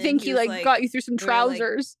 I didn't think he like got you through some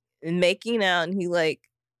trousers. We making out, and he like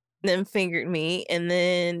then fingered me, and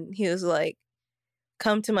then he was like,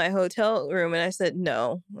 come to my hotel room. And I said,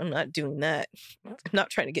 no, I'm not doing that. I'm not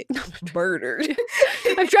trying to get murdered.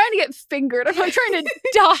 I'm trying to get fingered. I'm not trying to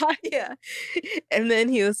die. Yeah. And then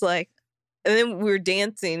he was like, and then we were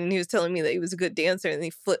dancing, and he was telling me that he was a good dancer, and he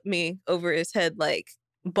flipped me over his head like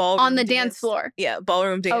ballroom on the dance floor. Yeah,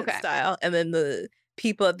 ballroom dance style. And then the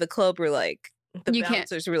people at the club were like, the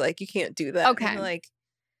bouncers were like, you can't do that. Okay. And like,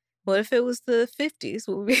 what if it was the 50s?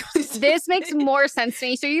 What would we This makes more sense to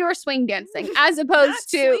me. So you were swing dancing as opposed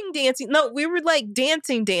to swing dancing. No, we were like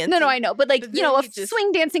dancing. No, I know. But like, you know,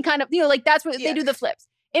 swing dancing kind of, you know, like that's what they do the flips.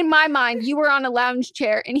 In my mind, you were on a lounge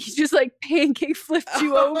chair and he just like pancake flipped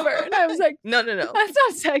you over. And I was like, no. That's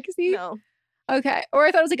not sexy. No. Okay. Or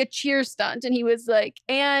I thought it was like a cheer stunt and he was like,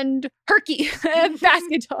 and herky and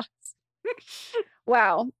basket toss.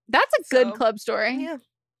 Wow. That's a good club story. Yeah.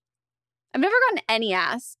 I've never gotten any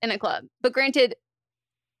ass in a club. But granted,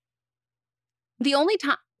 the only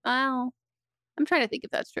time, I'm trying to think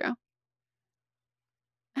if that's true.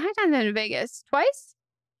 How many times have I been to Vegas? Twice?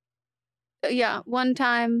 Yeah, one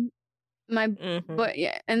time but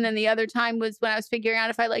yeah, and then the other time was when I was figuring out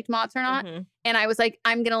if I liked Mott's or not. And I was like,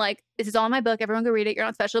 I'm gonna like, this is all in my book, everyone go read it, you're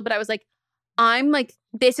not special. But I was like, I'm like,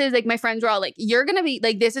 this is like, my friends were all like, you're gonna be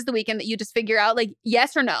like, this is the weekend that you just figure out like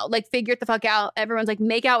yes or no, like figure it the fuck out. Everyone's like,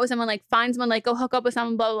 make out with someone, like find someone, like go hook up with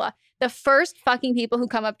someone, blah blah blah. The first fucking people who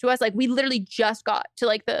come up to us, like we literally just got to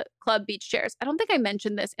like the club beach chairs. I don't think I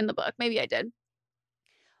mentioned this in the book, maybe I did.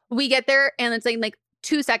 We get there and it's like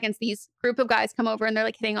 2 seconds, these group of guys come over and they're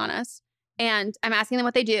like hitting on us. And I'm asking them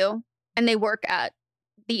what they do. And they work at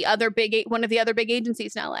one of the other big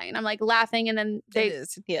agencies in LA. And I'm like laughing. And then they, it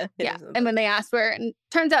is. Yeah. And when they asked where, and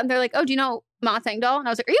turns out they're like, oh, do you know Mott Engdahl? And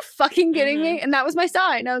I was like, are you fucking kidding me? And that was my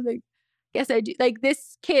sign. I was like, yes, I do. Like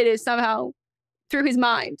this kid is somehow through his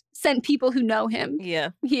mind sent people who know him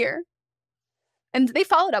here. And they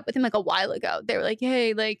followed up with him like a while ago. They were like,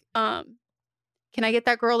 hey, like, can I get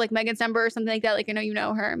that girl like Megan's number or something like that? Like, I know you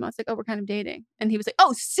know her. And I was like, oh, we're kind of dating. And he was like,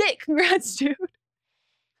 oh, sick. Congrats, dude.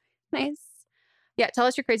 Nice. Yeah, tell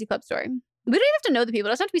us your crazy club story. We don't even have to know the people.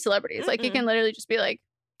 It doesn't have to be celebrities. Like, it can literally just be like...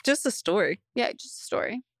 just a story. Yeah, just a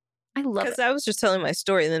story. I love it. Because I was just telling my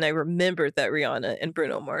story and then I remembered that Rihanna and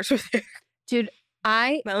Bruno Mars were there. Dude,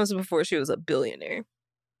 that was before she was a billionaire.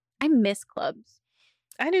 I miss clubs.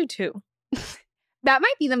 I do too. That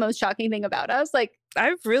might be the most shocking thing about us. Like,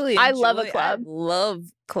 I love a club. I love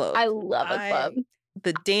clubs. I love a club.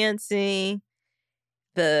 The dancing,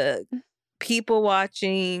 the people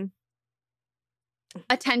watching.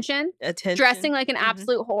 Attention. Dressing like an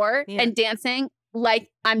absolute whore and dancing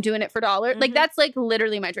like I'm doing it for dollars. Like, that's like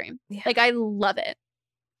literally my dream. Yeah. Like, I love it.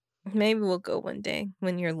 Maybe we'll go one day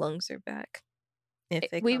when your lungs are back.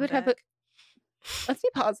 If they we come would back. have let's be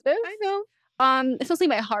positive. I know. It's mostly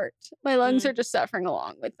my heart. My lungs are just suffering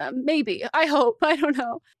along with them. Maybe. I hope. I don't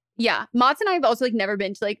know. Yeah. Mott's and I have also like never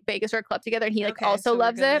been to like Vegas or a club together. And he like also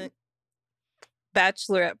loves it.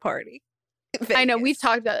 Bachelorette party. Vegas. I know. We've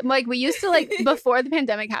talked about it. Like we used to like before the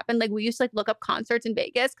pandemic happened, like we used to like look up concerts in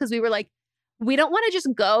Vegas because we were like, we don't want to just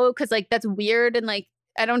go because like that's weird and like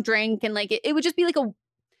I don't drink and like it would just be like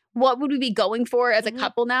what would we be going for as a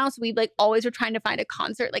couple now? So we like always were trying to find a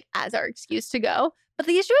concert like as our excuse to go. But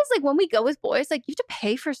the issue is like when we go with boys, like you have to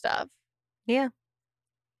pay for stuff. Yeah.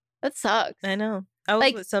 That sucks. I know. I was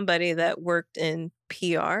like, with somebody that worked in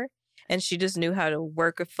PR and she just knew how to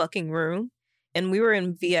work a fucking room. And we were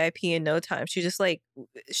in VIP in no time. She just like,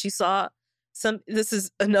 she saw this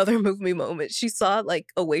is another movie moment. She saw like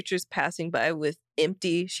a waitress passing by with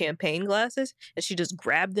empty champagne glasses and she just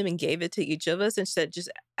grabbed them and gave it to each of us and said, just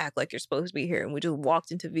act like you're supposed to be here. And we just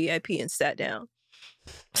walked into VIP and sat down.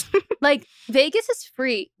 Like Vegas is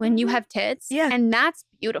free when you have tits. Yeah. And that's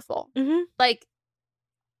beautiful. Like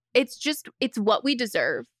it's what we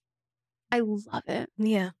deserve. I love it.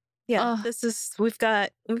 Yeah. Yeah. We've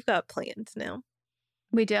got plans now.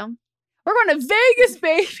 We do. We're going to Vegas,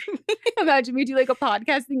 baby. Imagine we do like a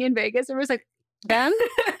podcast thing in Vegas and we're just like, them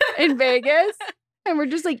in Vegas. And we're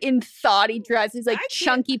just like in thoughty dresses, like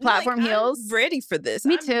chunky platform heels. I'm ready for this.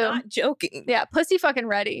 Me too. I'm not joking. Yeah. Pussy fucking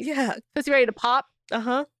ready. Yeah. Pussy ready to pop.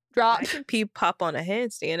 Drop. I can pop on a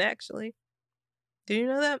handstand, actually. Did you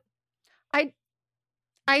know that?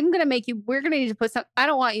 I'm going to make you, we're going to need to put some, I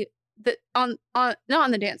don't want you, not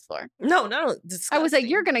on the dance floor. No. I was like,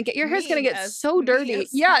 you're gonna get your hair's gonna get so dirty.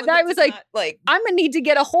 Yeah, I was like, I'm gonna need to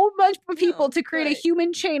get a whole bunch of people to create a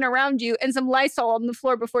human chain around you and some Lysol on the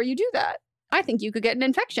floor before you do that. I think you could get an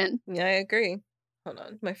infection. Yeah, I agree. Hold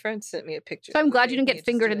on, my friend sent me a picture. So I'm glad you didn't get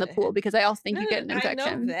fingered in the pool because I also think you get an infection.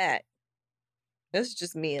 I know that. This is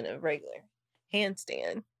just me in a regular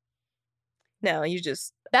handstand. No, you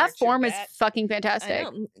just that form is fucking fantastic.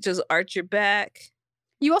 Just arch your back.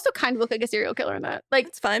 You also kind of look like a serial killer in that. Like,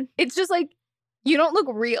 it's fine. It's just like, you don't look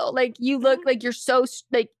real. Like, you look like you're so,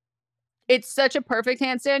 like, it's such a perfect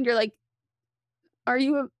handstand. You're like, are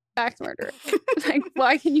you an axe murderer? Like,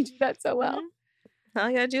 why can you do that so well?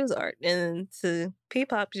 All you gotta do is art. And to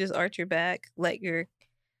P-pop, you just arch your back, let your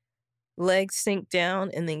legs sink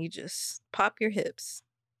down, and then you just pop your hips.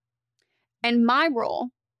 And my role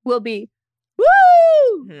will be,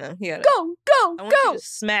 woo! No, you gotta go. I want you to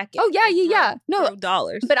smack it. Oh yeah. No throw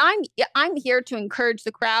dollars. But I'm here to encourage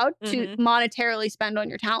the crowd to monetarily spend on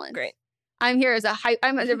your talent. Great. I'm here as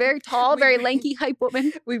I'm a very tall, very lanky hype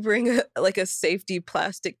woman. We bring a safety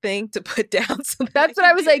plastic thing to put down. So that's what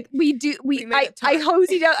I was like. I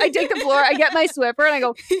hose you down. I take the floor. I get my Swiffer and I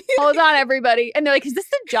go, hold on, everybody. And they're like, is this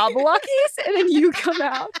the Jabberwockies? And then you come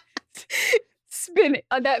out, spin it.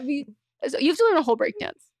 So you have to learn a whole break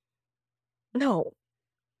dance. No.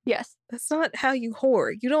 Yes. That's not how you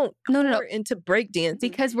whore. You don't whore into breakdancing.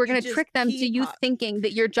 Because we're going to trick them to you thinking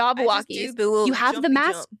that you're Jabberwockies. You have the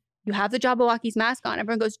mask. You have the Jabberwockies mask on.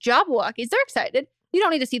 Everyone goes, Jabberwockies. They're excited. You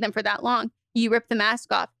don't need to see them for that long. You rip the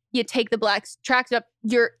mask off. You take the black tracks up.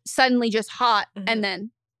 You're suddenly just hot. And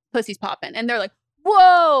then pussy's popping. And they're like,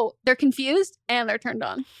 whoa. They're confused and they're turned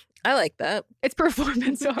on. I like that. It's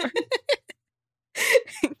performance art.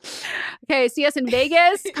 Okay, see us in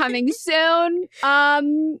Vegas coming soon.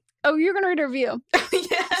 Oh, you're gonna read a review.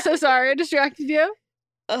 Yeah. So sorry, I distracted you.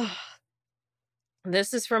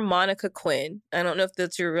 This is from Monica Quinn. I don't know if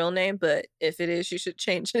that's your real name, but if it is, you should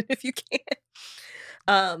change it if you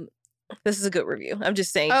can. This is a good review. I'm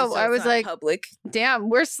just saying. Oh, I was like, public. Damn,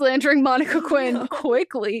 we're slandering Monica Quinn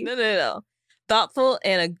quickly. No. Thoughtful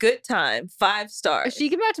and a good time. 5 stars. She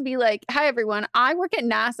came out to be like, hi, everyone. I work at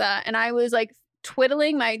NASA, and I was like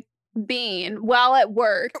twiddling my bean while at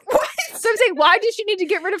work. What? So I'm saying, why did she need to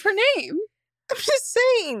get rid of her name? I'm just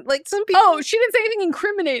saying, like some people. Oh, she didn't say anything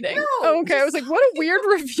incriminating. No, oh, okay. I was like, what a weird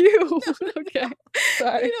review. Okay.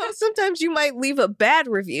 Sorry. You know, sometimes you might leave a bad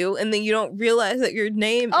review and then you don't realize that your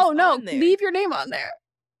name is on there. Leave your name on there.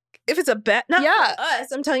 If it's a bad, not for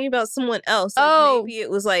us, I'm talking about someone else. Like maybe it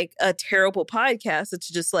was like a terrible podcast. It's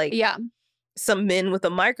just like some men with a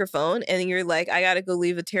microphone, and you're like, I gotta go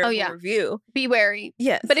leave a terrible review. Be wary.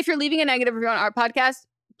 Yes. But if you're leaving a negative review on our podcast,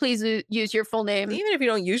 please use your full name. Even if you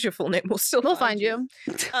don't use your full name, we'll find you.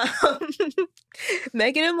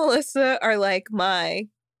 Megan and Melissa are like my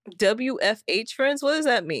WFH friends. What does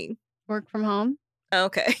that mean? Work from home.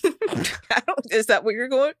 Okay. Is that what you're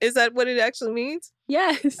going? Is that what it actually means?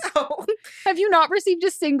 Yes. Oh. Have you not received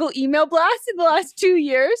a single email blast in the last 2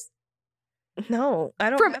 years? No, I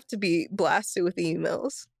don't have to be blasted with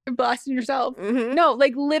emails. You're blasting yourself. Mm-hmm. No,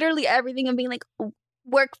 like literally everything of being like,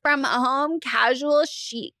 work from home, casual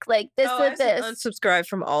chic, like this I this. Unsubscribe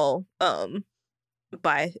from all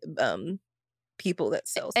by people that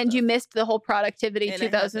sell stuff. And you missed the whole productivity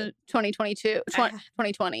 2022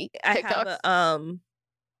 2020 TikToks. I have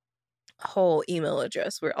a whole email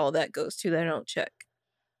address where all that goes to that I don't check.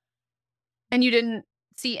 And you didn't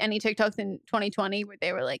see any TikToks in 2020 where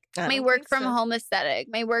they were like, my work from home aesthetic,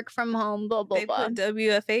 my work from home, blah blah blah. Put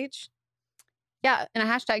WFH. Yeah, and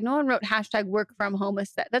a hashtag. No one wrote hashtag work from home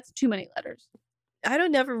aesthetic. That's too many letters. I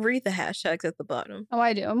don't never read the hashtags at the bottom. Oh,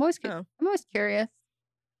 I do. I'm always curious.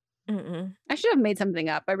 I should have made something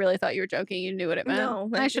up. I really thought you were joking. You knew what it meant. No,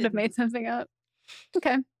 I should have made something up.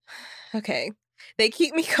 Okay. They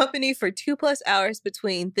keep me company for 2+ hours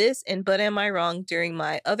between this and But Am I Wrong during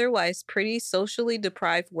my otherwise pretty socially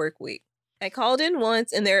deprived work week. I called in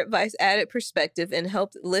once and their advice added perspective and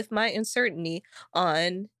helped lift my uncertainty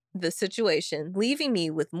on the situation, leaving me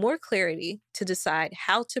with more clarity to decide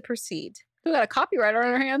how to proceed. We got a copywriter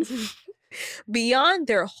on our hands. Beyond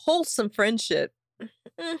their wholesome friendship.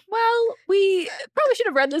 Well, we probably should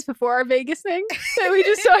have read this before our Vegas thing that we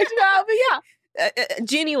just talked about, but yeah.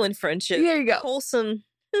 Genuine friendship. There you go. Wholesome.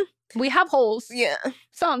 We have holes. Yeah.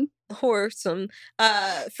 Some. Wholesome.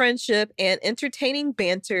 Friendship and entertaining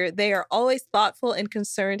banter. They are always thoughtful and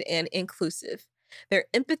concerned and inclusive. Their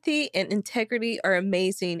empathy and integrity are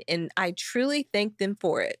amazing, and I truly thank them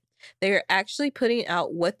for it. They are actually putting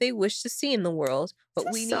out what they wish to see in the world, but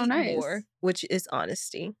we need more, which is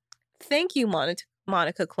honesty. Thank you,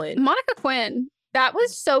 Monica Quinn. Monica Quinn, that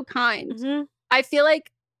was so kind. Mm-hmm. I feel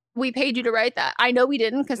like we paid you to write that. I know we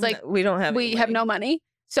didn't because we don't have have no money.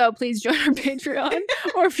 So please join our Patreon,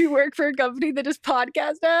 or if you work for a company that does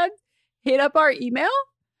podcast ads, hit up our email,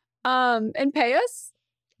 and pay us.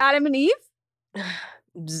 Adam and Eve.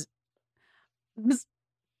 Bzz. Bzz.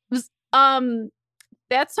 Bzz.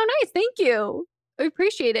 That's so nice. Thank you. I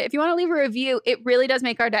appreciate it. If you want to leave a review, it really does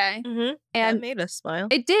make our day. Mm-hmm. And that made us smile.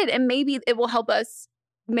 It did. And maybe it will help us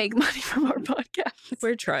make money from our podcast.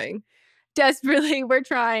 We're trying. Desperately, we're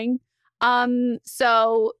trying.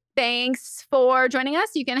 So thanks for joining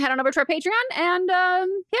us. You can head on over to our Patreon, and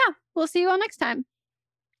yeah, we'll see you all next time.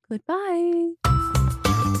 Goodbye.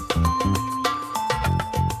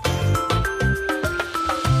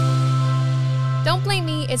 Don't Blame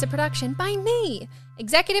Me is a production by me.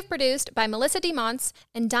 Executive produced by Melissa DeMonts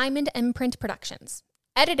and Diamond Imprint Productions.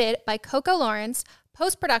 Edited by Coco Lawrence.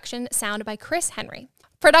 Post-production sound by Chris Henry.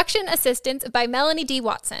 Production assistance by Melanie D.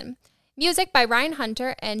 Watson. Music by Ryan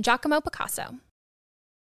Hunter and Giacomo Picasso.